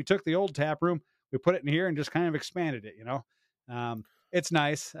 hey, we took the old tap room, we put it in here, and just kind of expanded it. It's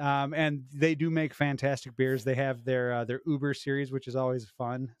nice, and they do make fantastic beers. They have their Uber series, which is always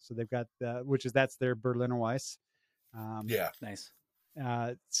fun. So they've got that's their Berliner Weiss. Yeah. Nice.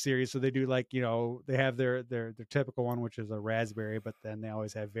 Series. So they do, like, they have their typical one, which is a raspberry, but then they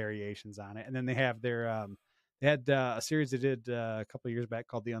always have variations on it. And then they have They had a series they did a couple of years back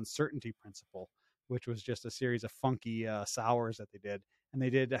called The Uncertainty Principle, which was just a series of funky sours that they did. And they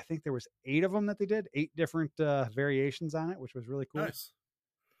did, I think there was 8 of them that they did, 8 different variations on it, which was really cool. Nice.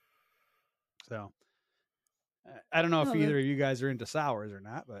 So I don't know if Oh, either of you guys are into sours or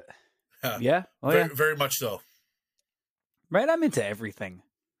not, but Yeah. Oh, very, yeah. very much so. Right. I'm into everything.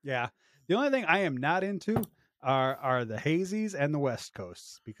 yeah. The only thing I am not into are the hazies and the West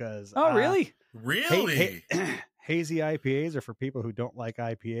Coasts because Oh, really? Really? hazy IPAs are for people who don't like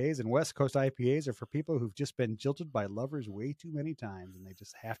IPAs, and West Coast IPAs are for people who've just been jilted by lovers way too many times, and they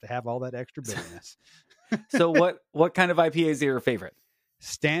just have to have all that extra bitterness. So what kind of IPAs are your favorite?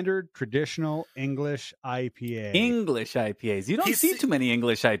 Standard traditional English IPA. English IPAs. You don't He's- see too many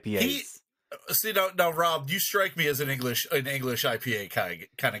English IPAs. See now, Rob, you strike me as an English IPA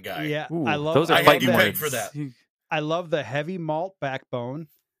kind of guy. Yeah, Ooh, I love. those are I had fighting you words. pegged for that. I love the heavy malt backbone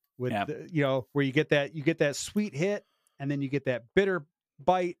with Yeah. the, where you get that sweet hit, and then you get that bitter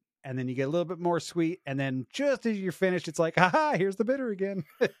bite, and then you get a little bit more sweet, and then just as you're finished, it's like, haha, here's the bitter again.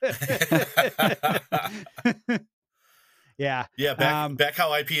 Yeah. Yeah, back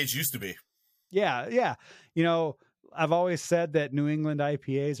how IPAs used to be. Yeah. I've always said that New England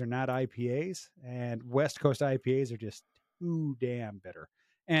IPAs are not IPAs, and West Coast IPAs are just too damn bitter.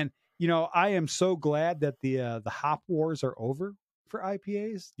 And I am so glad that the hop wars are over for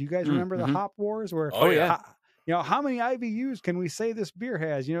IPAs. Do you guys remember the hop wars? Where Oh, yeah. how many IBUs can we say this beer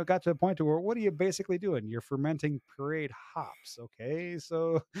has? It got to the point to where what are you basically doing? You're fermenting pureed hops. Okay,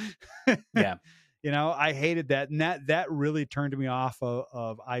 so Yeah. I hated that, and that really turned me off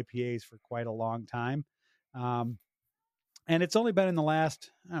of IPAs for quite a long time. And it's only been in the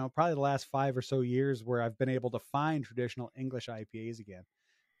last, probably the last 5 or so years where I've been able to find traditional English IPAs again.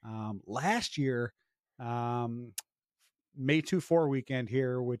 Last year, May 2-4 weekend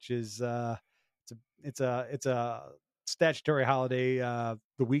here, which is it's a statutory holiday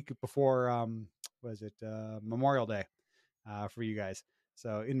the week before Memorial Day for you guys.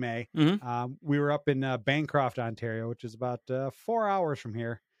 So in May, we were up in Bancroft, Ontario, which is about 4 hours from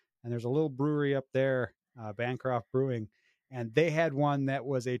here, and there's a little brewery up there, Bancroft Brewing. And they had one that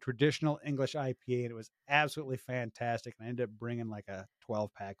was a traditional English IPA, and it was absolutely fantastic. And I ended up bringing like a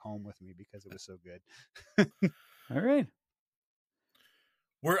 12-pack home with me because it was so good. All right.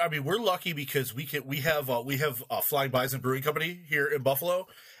 We're lucky because we have Flying Bison Brewing Company here in Buffalo,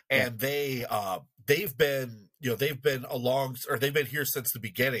 and they've been here since the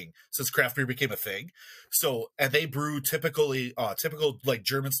beginning, since craft beer became a thing. So, and they brew typical like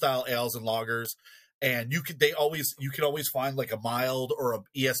German style ales and lagers. And you can always find like a mild or a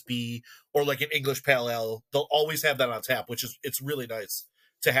ESB or like an English pale ale. They'll always have that on tap, it's really nice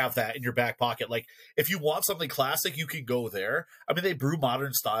to have that in your back pocket. Like if you want something classic, you can go there. I mean, they brew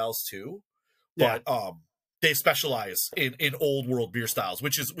modern styles too, but they specialize in old world beer styles,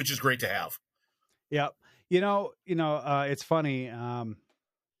 which is great to have. Yeah, it's funny.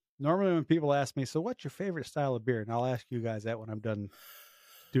 Normally when people ask me, so what's your favorite style of beer? And I'll ask you guys that when I'm done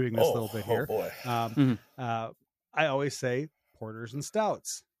doing this little bit here. Oh boy. I always say porters and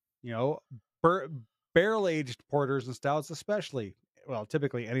stouts, barrel aged porters and stouts, especially. Well,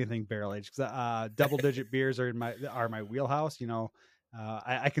 typically anything barrel aged, because double digit beers are my wheelhouse.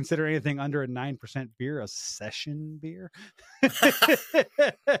 I consider anything under a 9% beer a session beer.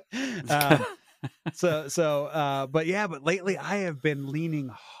 But lately I have been leaning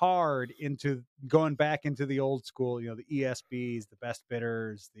hard into going back into the old school, the ESBs, the best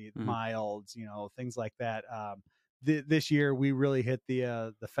bitters, the milds, things like that. This year we really hit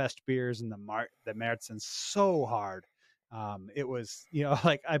the fest beers and the Märzen so hard. It was,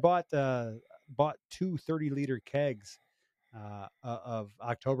 like I bought 2 30-liter kegs of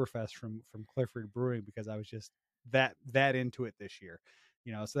Oktoberfest from Clifford Brewing because I was just that into it this year.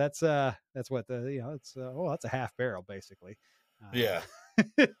 So that's what it's that's a half barrel basically. Yeah.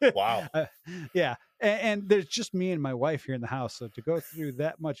 Wow. Yeah. And there's just me and my wife here in the house. So to go through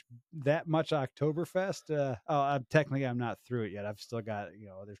that much Oktoberfest, I'm not through it yet. I've still got,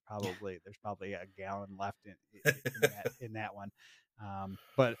 there's probably a gallon left in that one.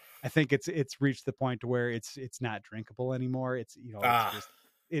 But I think it's reached the point to where it's not drinkable anymore. It's, it's just,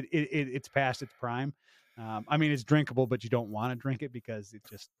 it's past its prime. I mean, it's drinkable, but you don't want to drink it because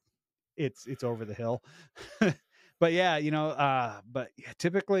it's over the hill. But yeah,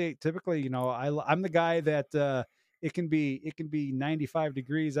 typically, I'm the guy that it can be 95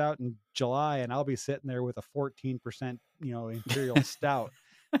 degrees out in July, and I'll be sitting there with a 14%, imperial stout,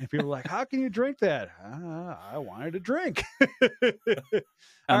 and people are like, "How can you drink that?" I wanted to drink. And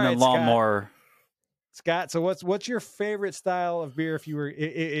then lawnmower. Scott, so what's your favorite style of beer? If you were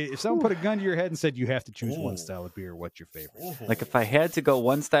if someone put a gun to your head and said you have to choose one Ooh. style of beer, what's your favorite? Ooh. Like if I had to go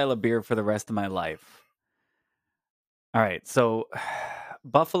one style of beer for the rest of my life. All right, so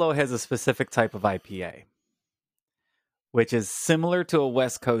Buffalo has a specific type of IPA, which is similar to a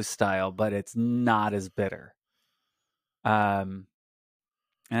West Coast style, but it's not as bitter. And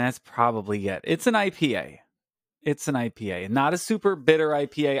that's probably it. It's an IPA. It's an IPA, not a super bitter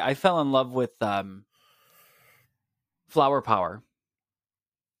IPA. I fell in love with Flower Power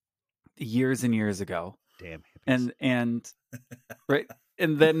years and years ago. Damn hippies. And right,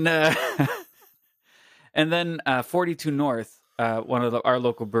 and then and then 42 North, one of our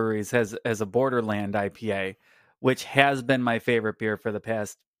local breweries has a Borderland IPA, which has been my favorite beer for the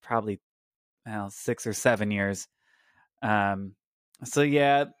past probably 6 or 7 years. So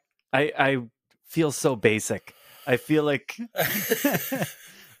yeah, I feel so basic. I feel like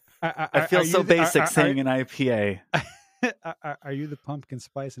I feel so basic saying an IPA. Are you the pumpkin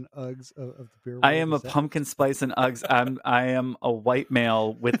spice and Uggs of the beer world? I am a pumpkin spice and Uggs. I am a white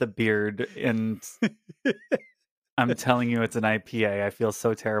male with a beard, and I'm telling you, it's an IPA. I feel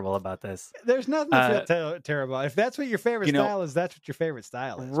so terrible about this. There's nothing to feel terrible. If that's what your favorite style is, that's what your favorite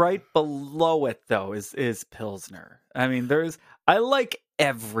style is. Right below it, though, is Pilsner. I mean, I like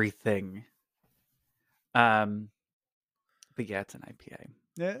everything. But yeah, it's an IPA.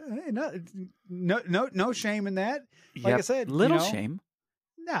 No shame in that. Like I said, little shame.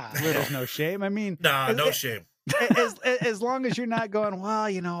 Nah, there's no shame. I mean, no shame. As long as you're not going, well,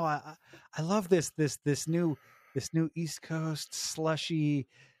 I love this new East Coast slushy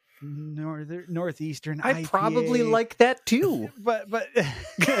northeastern I IPA. probably like that too. But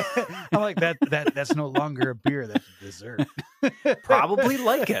I'm like that's no longer a beer, that's a dessert. Probably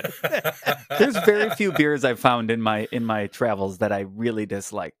like it. There's very few beers I've found in my travels that I really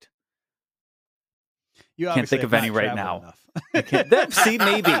disliked. You can't think of any right now. See,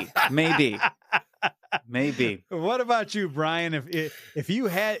 maybe. What about you, Brian? If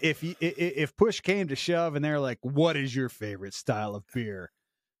push came to shove and they're like, what is your favorite style of beer?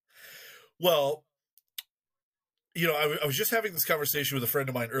 Well, I was just having this conversation with a friend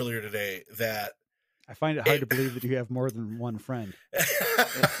of mine earlier today that I find it hard to believe that you have more than one friend. I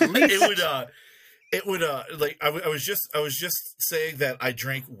was just saying that I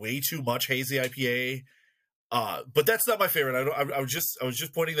drank way too much hazy IPA, but that's not my favorite. I was just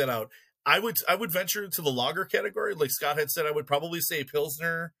pointing that out. I would venture into the lager category, like Scott had said. I would probably say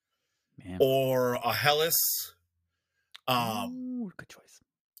Pilsner or a Helles. Ooh, good choice.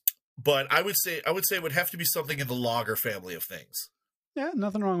 But I would say it would have to be something in the lager family of things. Yeah,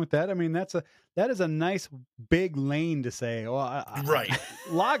 nothing wrong with that. I mean, that is a nice big lane to say. Well, right,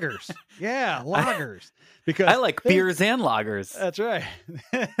 lagers. Yeah, lagers. Because I like beers and lagers. That's right.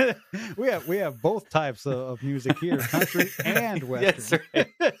 we have both types of music here, country and western. That's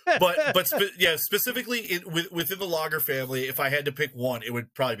right. but specifically within the lager family, if I had to pick one, it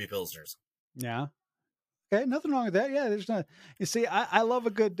would probably be Pilsners. Yeah. Okay, nothing wrong with that. Yeah, there's not. You see, I love a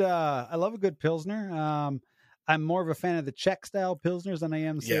good Pilsner. I'm more of a fan of the Czech style Pilsners than I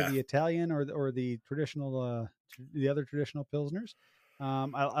am, say, the Italian or the traditional, the other traditional Pilsners.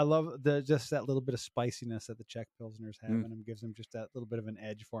 I love just that little bit of spiciness that the Czech Pilsners have in them, gives them just that little bit of an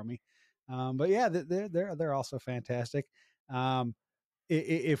edge for me. But yeah, they're also fantastic.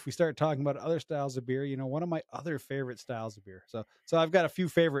 If we start talking about other styles of beer, one of my other favorite styles of beer. So I've got a few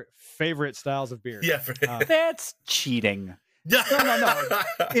favorite styles of beer. Yeah, that's cheating. No.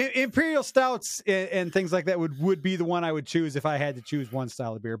 Imperial stouts and things like that would be the one I would choose if I had to choose one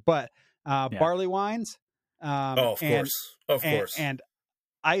style of beer. But barley wines, of course, and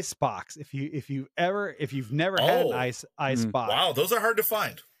ice box. If you've never had an ice box, wow, those are hard to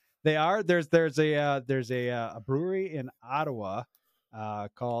find. They are. There's a brewery in Ottawa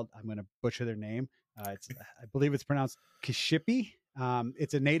called, I'm going to butcher their name. I believe it's pronounced Kishipi.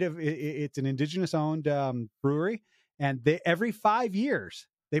 It's an indigenous owned brewery. And every 5 years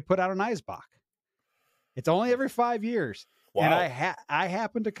they put out an ice box. It's only every 5 years. Wow. And I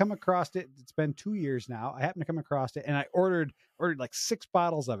happened to come across it. It's been 2 years now. I happened to come across it, and I ordered like 6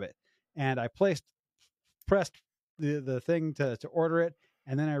 bottles of it. And I pressed the thing to order it,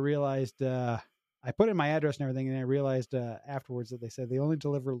 and then I realized I put in my address and everything, and I realized afterwards that they said they only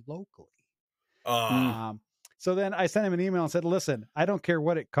deliver locally. So then I sent him an email and said, "Listen, I don't care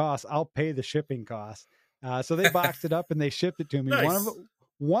what it costs. I'll pay the shipping costs." So they boxed it up and they shipped it to me. Nice.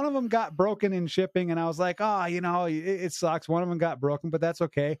 One of them got broken in shipping, and I was like, it sucks. One of them got broken, but that's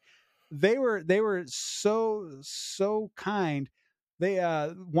okay. They were so kind they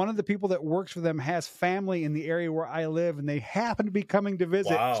one of the people that works for them has family in the area where I live, and they happen to be coming to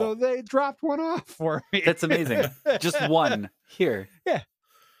visit, Wow. so they dropped one off for me. That's amazing. Just one here. Yeah.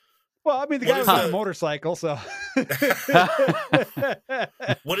 Well, I mean, the What guy is was on a the- motorcycle, so.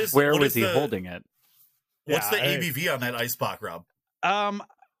 Where what was is he the- holding it? What's the Yeah, ABV on that ice box, Rob?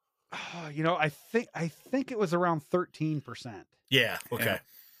 I think it was around 13%. Yeah. Okay. Yeah.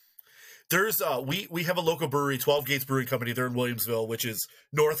 There's we have a local brewery, 12 Gates Brewing Company. They're in Williamsville, which is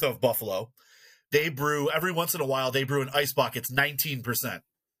north of Buffalo. They brew every once in a while. They brew an ice box. It's 19%.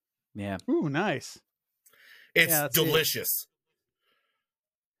 Yeah. Ooh, nice. It's Yeah, that's it. delicious.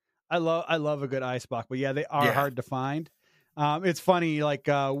 I love a good ice box, but yeah, they are Yeah. hard to find. It's funny, like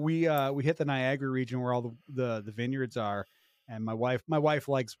we hit the Niagara region where all the vineyards are, and my wife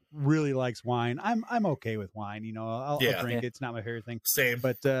really likes wine. I'm okay with wine, I'll Yeah. drink it. Yeah. It's not my favorite thing. Same.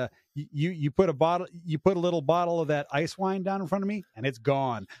 But you put a little bottle of that ice wine down in front of me, and it's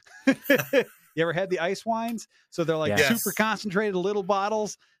gone. You ever had the ice wines? So they're like Yes. super concentrated little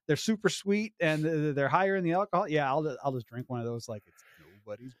bottles. They're super sweet and they're higher in the alcohol. Yeah, I'll just drink one of those like it's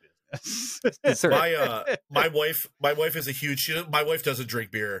nobody's business. Sir. My wife is a huge. My wife doesn't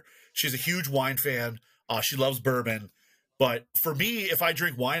drink beer. She's a huge wine fan. She loves bourbon. But for me, if I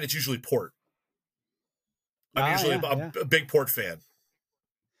drink wine, it's usually port. I'm usually a big port fan.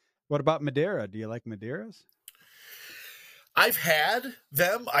 What about Madeira? Do you like Madeiras? I've had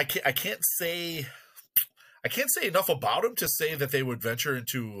them. I can't say enough about them to say that they would venture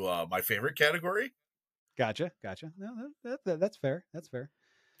into my favorite category. Gotcha. No, that's fair. That's fair.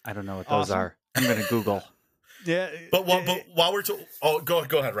 I don't know what those Awesome. are. I'm going to Google. Yeah, But while we're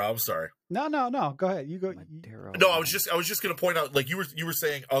go ahead, Rob. I'm sorry. no. Go ahead. You go. Madero. No, I was just going to point out, like you were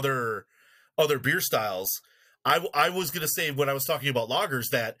saying other beer styles. I was going to say when I was talking about lagers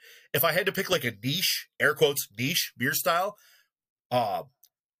that if I had to pick like a niche, air quotes, niche beer style,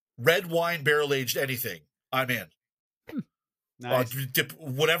 red wine barrel aged anything, I'm in. Nice.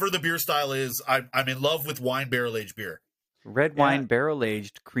 Whatever the beer style is, I'm in love with wine barrel aged beer. Red wine barrel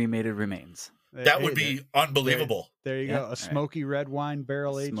aged cremated remains. That would be unbelievable. There you Yeah, go. A smoky red wine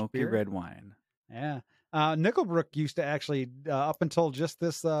barrel aged Smoky beer. red wine. Yeah. Nickelbrook used to actually, up until just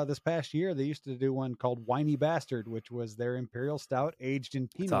this past year, they used to do one called Whiny Bastard, which was their imperial stout aged in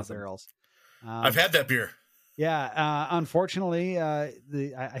Pinot awesome. barrels. I've had that beer. Yeah. Unfortunately, I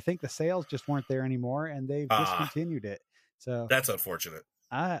think the sales just weren't there anymore, and they've discontinued it. So That's unfortunate.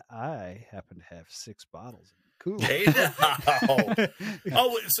 I happen to have 6 bottles. Cool. Hey, now.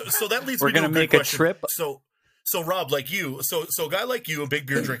 So that leads We're me to gonna a good make a question. trip. So Rob, like you, so a guy like you, a big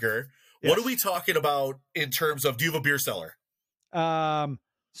beer drinker, Yes. what are we talking about in terms of? Do you have a beer cellar?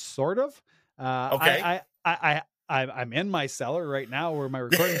 Sort of. Okay. I'm in my cellar right now where my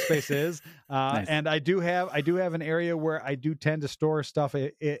recording space is, Nice. and I do have an area where I do tend to store stuff.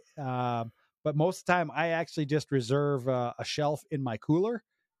 But most of the time I actually just reserve a shelf in my cooler,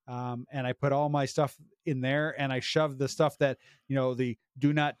 and I put all my stuff in there, and I shove the stuff that the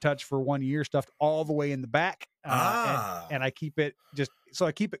do not touch for 1 year stuff all the way in the back, and I keep it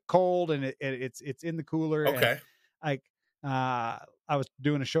I keep it cold, and it's in the cooler. Okay. And I was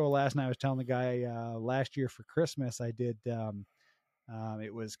doing a show last night. I was telling the guy last year for Christmas I did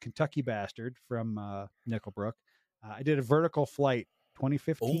it was Kentucky Bastard from Nickelbrook. I did a vertical flight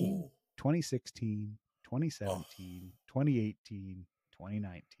 2015, Ooh. 2016, 2017, 2018,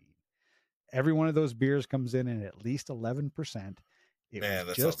 2019. Every one of those beers comes in at least 11%. Man,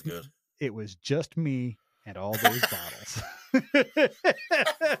 that sounds good. It was just me and all those bottles.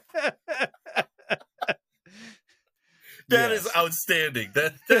 That Yes. is outstanding.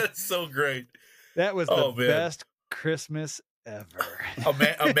 That's so great. That was Oh, the man. best Christmas ever. A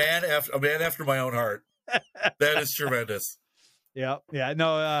man after my own heart. That is tremendous. Yeah.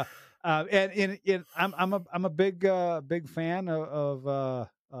 No. And I'm a big fan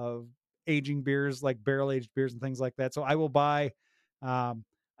of aging beers, like barrel aged beers and things like that. So I will buy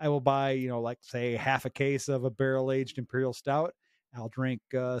like say half a case of a barrel aged imperial stout. I'll drink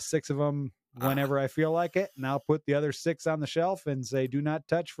 6 of them whenever I feel like it, and I'll put the other 6 on the shelf and say do not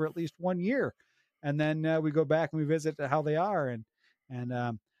touch for at least 1 year, and then we go back and we visit how they are.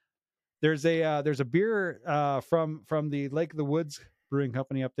 And there's a beer from the Lake of the Woods Brewing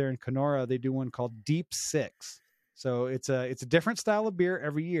Company up there in Kenora. They do one called Deep Six. So it's a different style of beer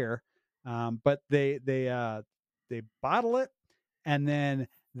every year, but they bottle it and then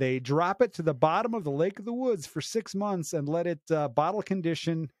they drop it to the bottom of the Lake of the Woods for 6 months and let it bottle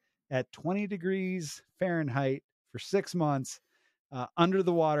condition at 20 degrees Fahrenheit for 6 months under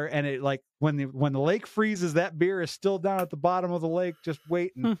the water. And it like when the lake freezes, that beer is still down at the bottom of the lake just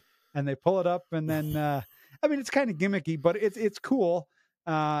waiting. And they pull it up, and then I mean, it's kind of gimmicky, but it's cool.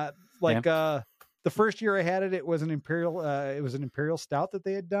 The first year I had it, it was an imperial stout that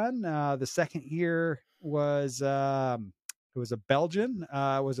they had done. The second year was it was a Belgian.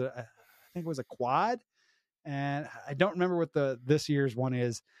 I think it was a quad, and I don't remember what this year's one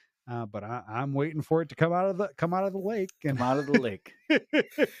is. But I'm waiting for it to come out of the lake. Come out of the lake.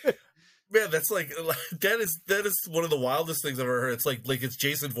 Man, that's like that is one of the wildest things I've ever heard. It's like it's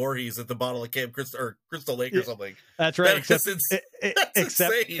Jason Voorhees at the bottle of Camp Crystal Lake or something. That's right. That's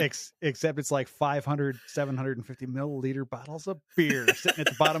Insane. Except it's like 500, 750 milliliter bottles of beer sitting at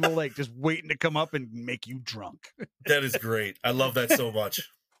the bottom of the lake, just waiting to come up and make you drunk. That is great. I love that so much.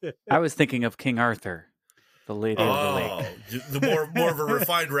 I was thinking of King Arthur, the Lady of the Lake. The more of a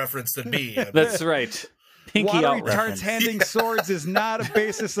refined reference than me. That's right. Pinky Watery out tarts reference. handing swords is not a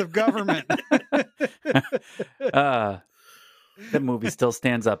basis of government. That movie still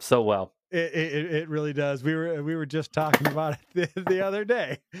stands up so well. It really does. We were just talking about it the other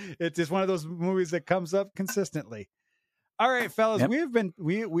day. It's just one of those movies that comes up consistently. All right, fellas, Yep.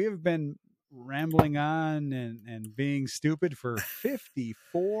 we have been rambling on and being stupid for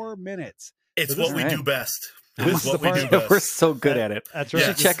 54 minutes. It's So what we right. do best. This It's is the what we part do that best. We're so good at it. That's You right.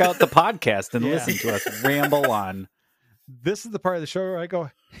 should check out the podcast and Yeah. listen to us ramble on. This is the part of the show where I go,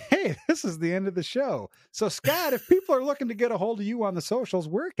 hey, this is the end of the show. So, Scott, if people are looking to get a hold of you on the socials,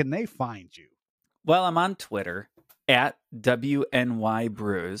 where can they find you? Well, I'm on Twitter at WNY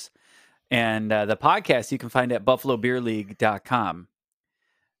Brews. And the podcast you can find at buffalobeerleague.com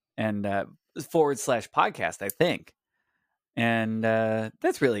and /podcast, I think. And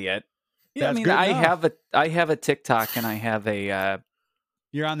that's really it. Yeah, That's I mean, good I enough. have a TikTok and I have a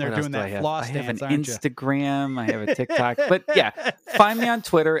You're on there what else doing do I that have? floss I have dance, an aren't you? Instagram. I have a TikTok. But yeah, find me on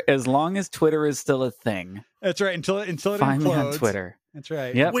Twitter as long as Twitter is still a thing. That's right. Until it Find me on implodes. Twitter. That's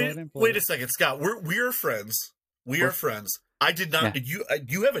right. Yep. Until it Wait a implodes. second, Scott. We are friends. We are friends. I did not. Yeah.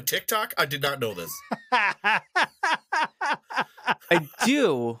 You have a TikTok? I did not know this. I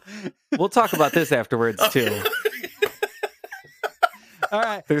do. We'll talk about this afterwards too. All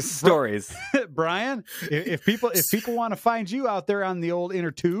right, There's stories. Brian. If people want to find you out there on the old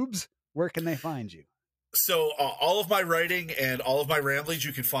inner tubes, where can they find you? So all of my writing and all of my ramblings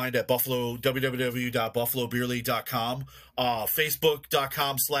you can find at www.buffalobeerleague.com,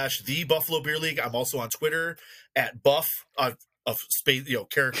 facebook.com/the Buffalo Beer League. I'm also on Twitter at Buff of space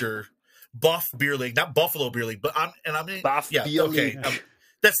character Buff Beer League, not Buffalo Beer League, but I'm Buff yeah Beer okay. League.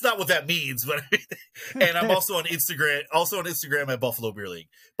 That's not what that means, but and I'm also on Instagram at Buffalo Beer League.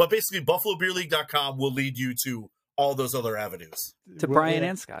 But basically, buffalobeerleague.com will lead you to all those other avenues. To Well, Brian yeah.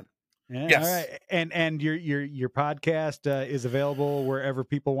 and Scott. Yeah, Yes. all right. And your podcast is available wherever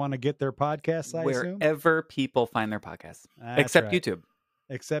people want to get their podcasts, I assume? Wherever people find their podcasts. That's Except right. YouTube.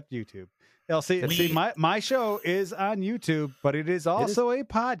 Except YouTube. See, We- my show is on YouTube, but it is also a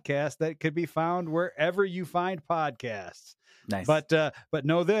podcast that could be found wherever you find podcasts. Nice. But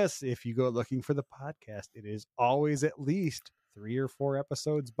know this, if you go looking for the podcast, it is always at least 3 or 4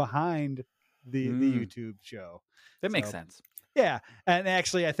 episodes behind the YouTube show. that makes so- sense. Yeah, and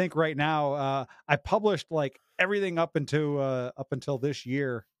actually, I think right now I published like everything up until this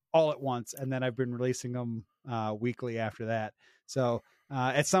year all at once, and then I've been releasing them weekly after that. So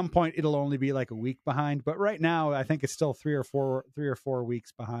at some point, it'll only be like a week behind, but right now, I think it's still 3 or 4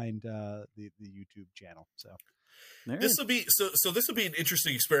 weeks behind the YouTube channel. So There This is. will be so. This will be an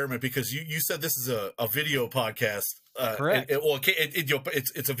interesting experiment because you said this is a video podcast. Correct.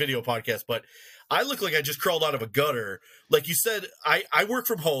 It's a video podcast, but I look like I just crawled out of a gutter. Like you said, I work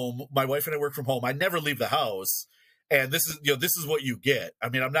from home. My wife and I work from home. I never leave the house, and this is what you get. I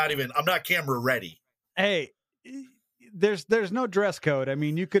mean, I'm not camera ready. hey, there's no dress code. I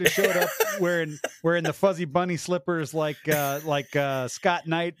mean, you could have showed up wearing the fuzzy bunny slippers like Scott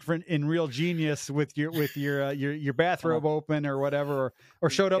Knight in Real Genius with your bathrobe open or whatever, or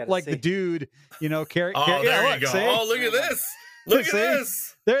showed up Gotta like see. the dude, There you go. See? Oh, look at this. Look See? at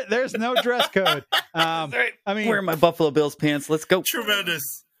this. There's no dress code. I mean, Wearing my Buffalo Bills pants. Let's go.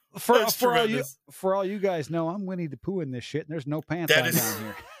 Tremendous. for That's all tremendous. you guys know, I'm Winnie the Pooh in this shit, and there's no pants That on is- down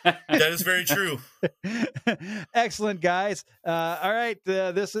here. That is very true. Excellent, guys. All right,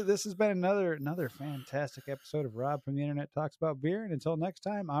 this has been another fantastic episode of Rob from the Internet Talks About Beer. And until next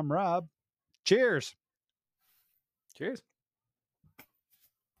time, I'm Rob. Cheers. Cheers.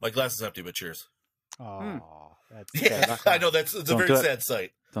 My glass is empty, but cheers. Oh, that's Yeah, I know it's a Don't very do it. sad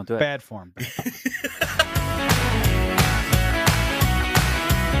sight. Don't do it. bad form. Bad form.